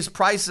to raise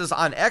prices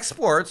on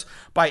exports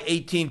by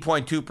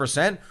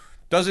 18.2%,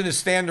 doesn't it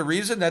stand to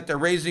reason that they're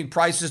raising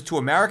prices to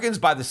Americans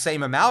by the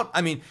same amount?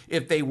 I mean,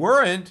 if they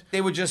weren't,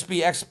 they would just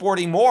be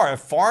exporting more. If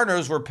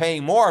foreigners were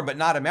paying more, but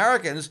not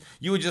Americans,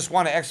 you would just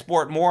want to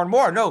export more and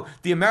more. No,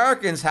 the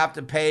Americans have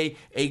to pay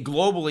a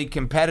globally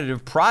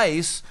competitive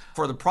price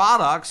for the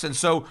products. And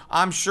so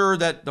I'm sure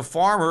that the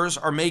farmers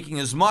are making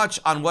as much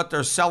on what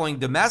they're selling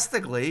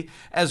domestically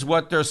as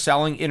what they're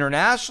selling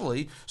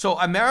internationally. So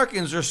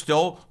Americans are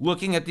still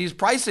looking at these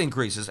price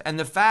increases. And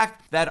the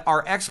fact that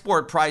our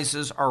export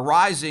prices are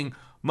rising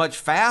much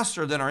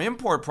faster than our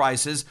import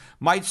prices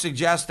might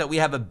suggest that we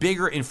have a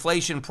bigger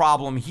inflation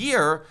problem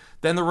here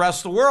than the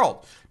rest of the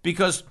world.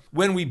 Because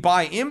when we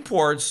buy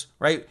imports,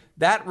 right,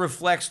 that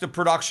reflects the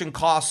production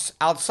costs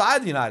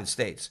outside the United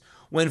States.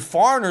 When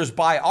foreigners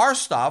buy our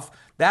stuff,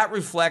 that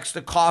reflects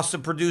the cost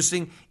of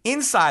producing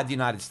inside the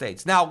United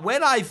States. Now,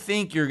 when I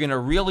think you're going to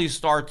really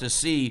start to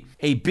see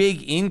a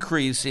big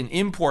increase in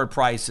import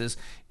prices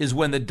is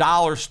when the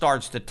dollar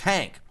starts to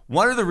tank.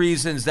 one of the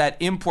reasons that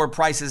import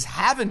prices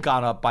haven't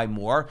gone up by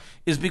more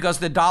is because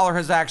the dollar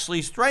has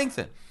actually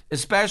strengthened,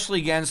 especially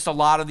against a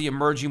lot of the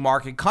emerging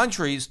market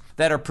countries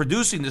that are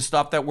producing the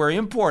stuff that we're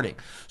importing.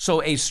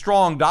 So a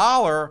strong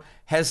dollar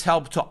has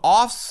helped to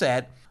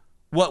offset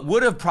what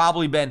would have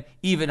probably been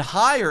even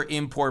higher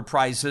import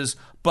prices,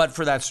 but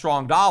for that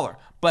strong dollar.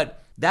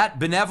 But that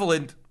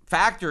benevolent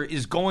factor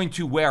is going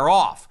to wear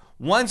off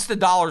once the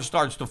dollar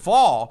starts to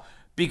fall,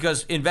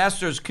 because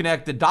investors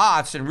connect the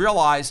dots and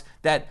realize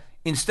that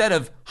instead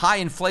of high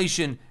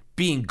inflation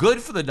being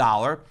good for the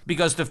dollar,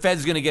 because the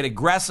Fed's going to get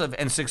aggressive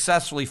and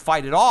successfully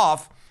fight it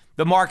off,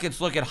 the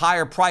markets look at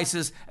higher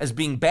prices as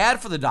being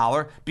bad for the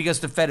dollar because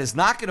the Fed is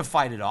not going to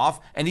fight it off.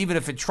 And even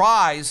if it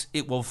tries,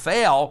 it will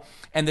fail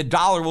and the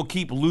dollar will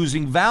keep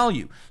losing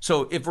value.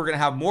 So if we're going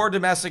to have more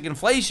domestic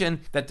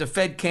inflation that the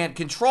Fed can't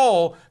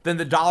control, then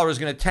the dollar is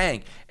going to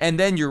tank. And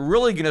then you're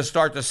really going to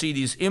start to see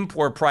these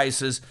import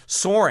prices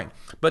soaring.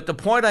 But the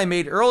point I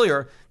made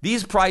earlier,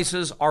 these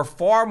prices are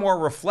far more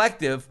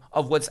reflective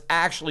of what's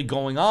actually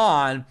going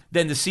on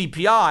than the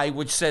CPI,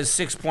 which says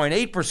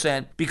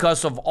 6.8%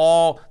 because of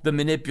all the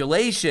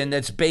manipulation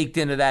that's baked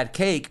into that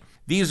cake.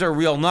 These are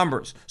real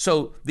numbers.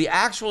 So the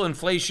actual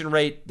inflation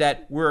rate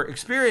that we're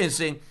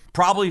experiencing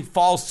probably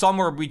falls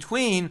somewhere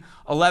between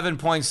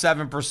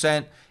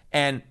 11.7%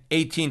 and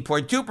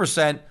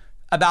 18.2%.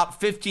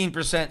 About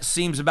 15%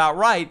 seems about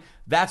right.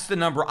 That's the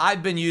number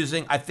I've been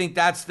using. I think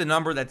that's the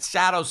number that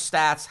Shadow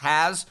Stats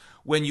has.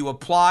 When you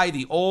apply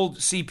the old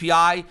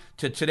CPI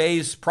to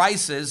today's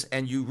prices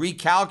and you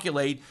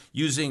recalculate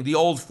using the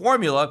old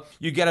formula,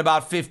 you get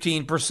about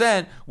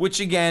 15%, which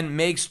again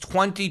makes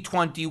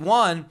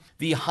 2021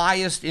 the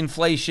highest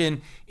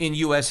inflation in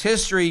U.S.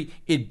 history.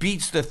 It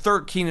beats the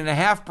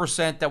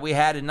 13.5% that we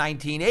had in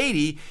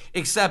 1980,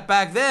 except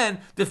back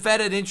then the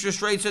Fed had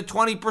interest rates at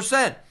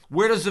 20%.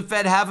 Where does the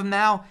Fed have them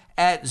now?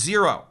 At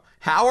 0.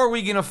 How are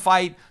we going to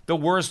fight the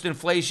worst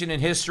inflation in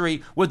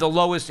history with the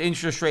lowest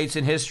interest rates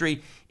in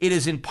history? It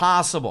is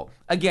impossible.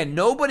 Again,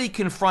 nobody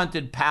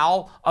confronted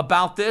Powell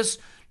about this.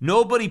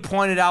 Nobody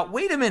pointed out,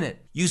 wait a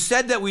minute, you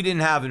said that we didn't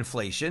have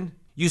inflation.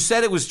 You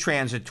said it was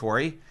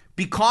transitory.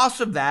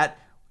 Because of that,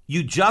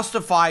 you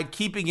justified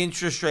keeping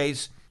interest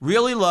rates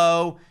really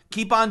low,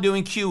 keep on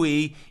doing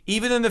QE,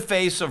 even in the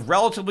face of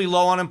relatively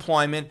low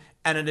unemployment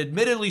and an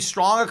admittedly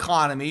strong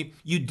economy.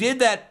 You did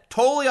that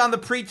totally on the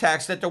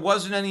pretext that there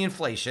wasn't any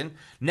inflation.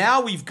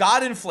 Now we've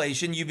got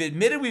inflation. You've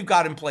admitted we've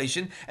got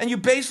inflation, and you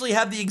basically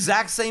have the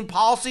exact same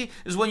policy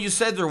as when you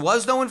said there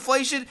was no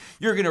inflation.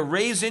 You're going to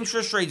raise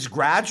interest rates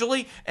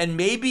gradually, and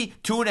maybe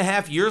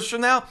 2.5 years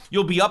from now,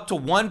 you'll be up to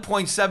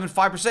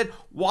 1.75%.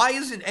 Why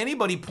isn't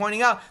anybody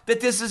pointing out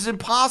that this is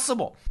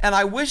impossible? And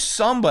I wish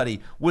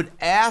somebody would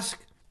ask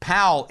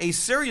Powell a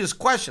serious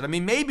question. I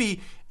mean,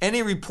 maybe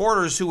any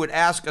reporters who would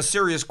ask a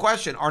serious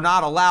question are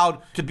not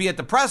allowed to be at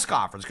the press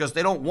conference because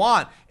they don't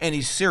want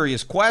any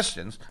serious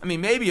questions. I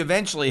mean, maybe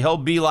eventually he'll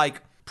be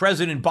like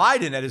President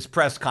Biden at his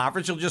press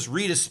conference. He'll just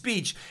read a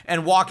speech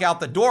and walk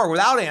out the door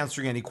without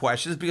answering any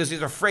questions because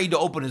he's afraid to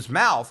open his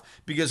mouth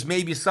because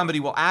maybe somebody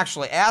will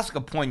actually ask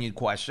a poignant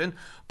question.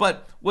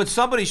 But what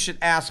somebody should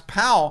ask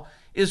Powell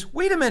is,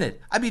 wait a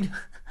minute. I mean,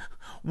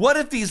 what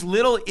if these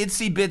little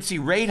itsy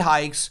bitsy rate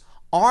hikes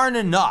aren't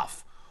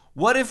enough?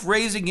 What if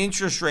raising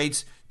interest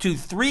rates to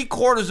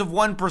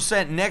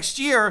 0.75% next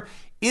year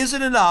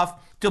isn't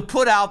enough to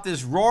put out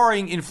this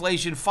roaring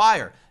inflation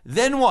fire?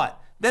 Then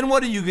what? Then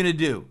what are you going to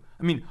do?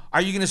 I mean,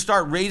 are you going to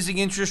start raising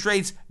interest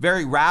rates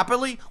very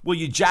rapidly? Will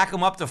you jack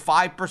them up to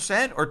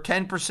 5% or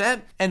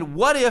 10%? And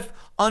what if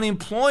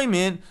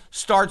unemployment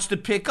starts to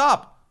pick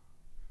up?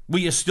 Will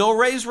you still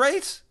raise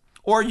rates?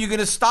 Or are you going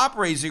to stop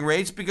raising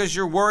rates because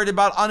you're worried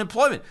about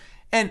unemployment?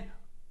 And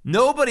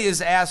nobody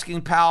is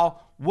asking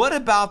Powell, what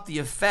about the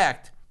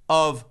effect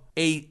of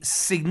a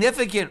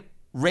significant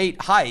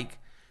rate hike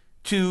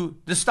to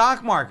the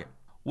stock market?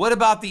 What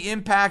about the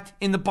impact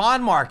in the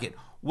bond market?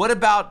 What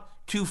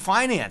about to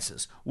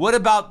finances? What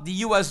about the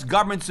U.S.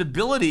 government's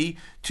ability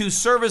to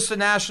service the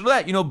national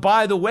debt? You know,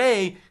 by the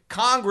way,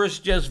 Congress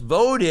just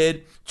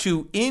voted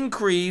to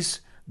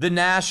increase the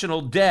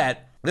national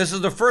debt. This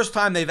is the first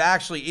time they've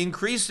actually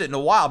increased it in a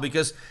while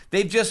because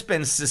they've just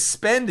been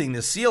suspending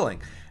the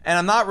ceiling. And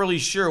I'm not really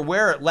sure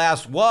where it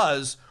last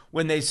was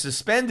when they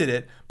suspended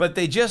it, but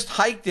they just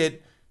hiked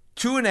it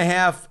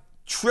 $2.5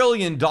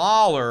 trillion.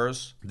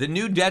 The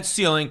new debt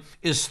ceiling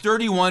is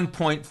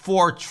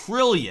 $31.4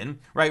 trillion.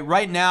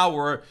 Right now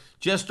we're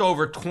just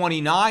over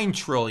 $29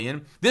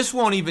 trillion. This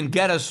won't even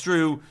get us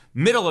through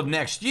middle of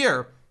next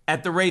year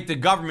at the rate the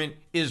government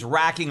is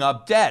racking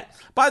up debt.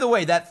 By the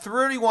way, that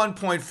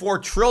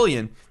 $31.4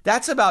 trillion,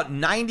 that's about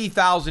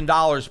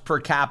 $90,000 per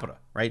capita,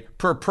 right?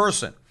 Per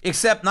person.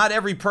 Except not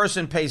every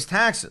person pays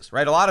taxes,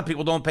 right? A lot of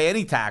people don't pay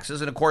any taxes.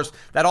 And of course,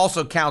 that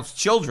also counts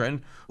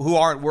children who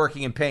aren't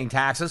working and paying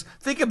taxes.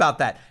 Think about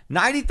that.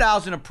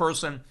 $90,000 a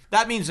person.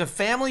 That means a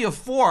family of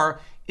 4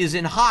 is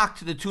in hock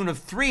to the tune of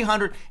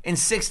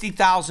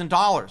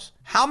 $360,000.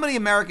 How many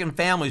American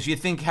families do you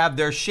think have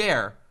their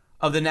share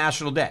of the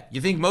national debt? You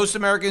think most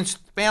American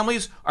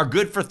families are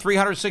good for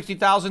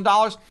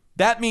 $360,000?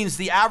 that means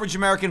the average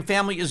American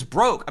family is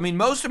broke. I mean,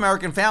 most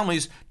American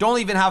families don't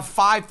even have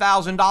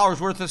 $5,000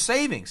 worth of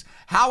savings.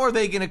 How are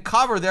they going to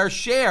cover their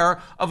share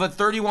of a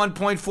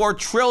 $31.4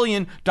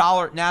 trillion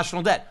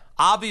national debt?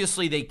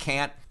 Obviously, they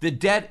can't. The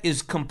debt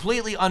is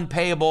completely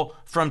unpayable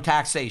from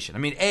taxation. I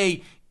mean,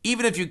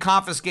 even if you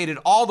confiscated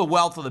all the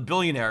wealth of the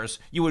billionaires,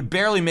 you would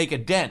barely make a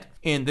dent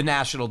in the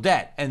national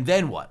debt. And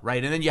then what,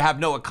 right? And then you have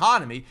no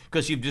economy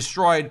because you've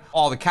destroyed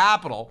all the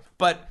capital.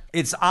 But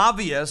it's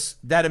obvious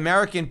that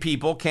American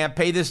people can't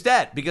pay this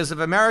debt, because if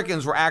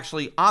Americans were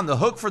actually on the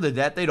hook for the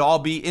debt, they'd all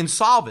be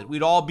insolvent.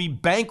 We'd all be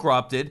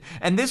bankrupted.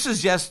 And this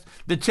is just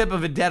the tip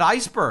of a debt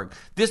iceberg.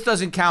 This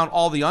doesn't count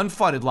all the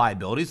unfunded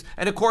liabilities.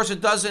 And of course,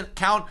 it doesn't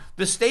count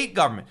the state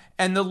government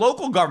and the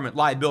local government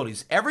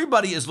liabilities.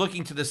 Everybody is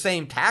looking to the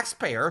same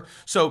taxpayer.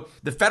 So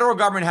the federal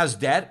government has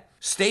debt.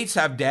 States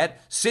have debt,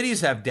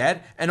 cities have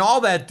debt, and all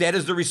that debt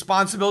is the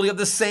responsibility of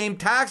the same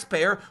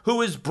taxpayer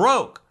who is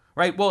broke,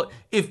 right? Well,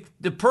 if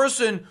the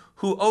person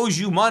who owes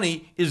you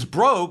money is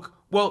broke,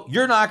 well,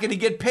 you're not going to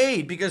get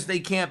paid because they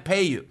can't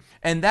pay you.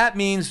 And that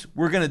means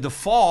we're going to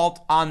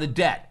default on the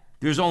debt.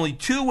 There's only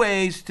two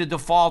ways to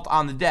default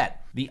on the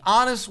debt: the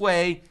honest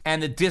way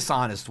and the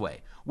dishonest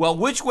way. Well,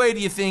 which way do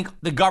you think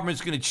the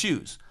government's going to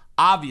choose?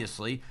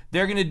 Obviously,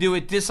 they're going to do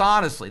it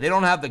dishonestly. They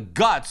don't have the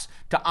guts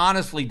to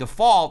honestly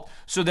default,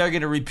 so they're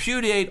going to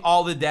repudiate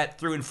all the debt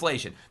through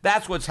inflation.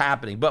 That's what's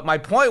happening. But my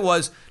point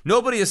was,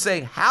 nobody is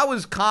saying, how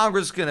is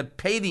Congress going to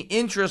pay the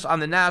interest on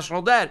the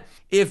national debt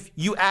if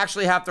you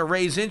actually have to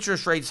raise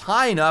interest rates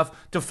high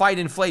enough to fight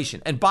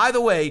inflation? And by the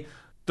way,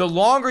 the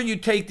longer you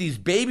take these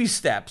baby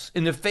steps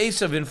in the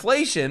face of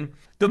inflation,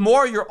 the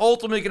more you're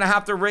ultimately going to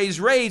have to raise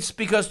rates,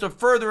 because the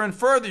further and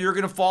further you're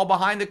going to fall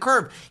behind the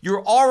curve.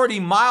 You're already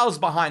miles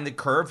behind the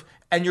curve,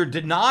 and you're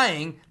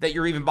denying that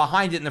you're even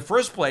behind it in the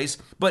first place,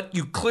 but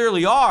you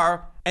clearly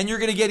are, and you're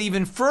going to get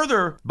even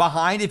further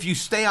behind if you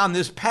stay on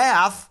this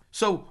path.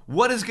 So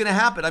what is going to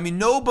happen? I mean,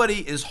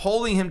 nobody is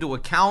holding him to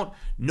account.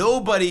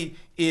 Nobody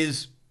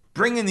is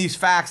bringing these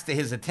facts to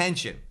his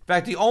attention. In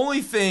fact, the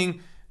only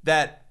thing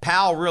that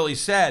Powell really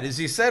said is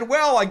he said,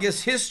 well, I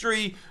guess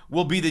history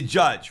will be the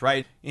judge,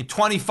 right? In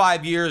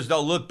 25 years,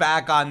 they'll look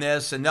back on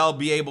this and they'll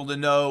be able to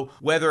know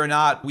whether or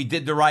not we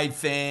did the right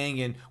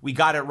thing and we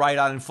got it right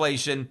on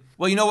inflation.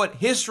 Well, you know what?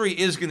 History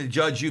is going to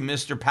judge you,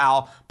 Mr.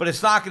 Powell, but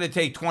it's not going to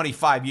take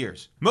 25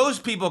 years.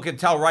 Most people can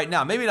tell right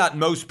now, maybe not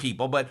most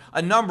people, but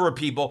a number of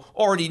people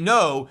already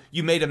know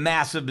you made a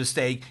massive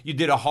mistake. You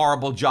did a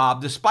horrible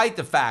job, despite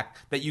the fact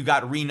that you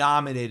got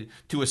renominated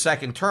to a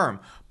second term.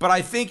 But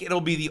I think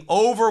it'll be the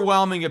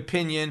overwhelming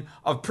opinion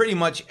of pretty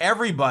much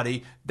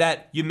everybody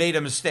that you made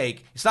a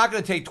mistake. It's not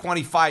going to take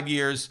 25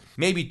 years,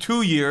 maybe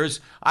 2 years,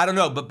 I don't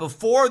know. But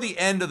before the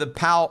end of the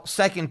Powell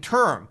second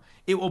term,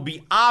 it will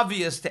be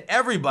obvious to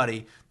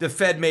everybody the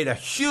Fed made a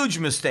huge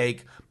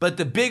mistake, but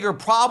the bigger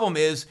problem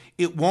is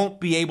it won't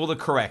be able to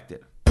correct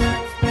it.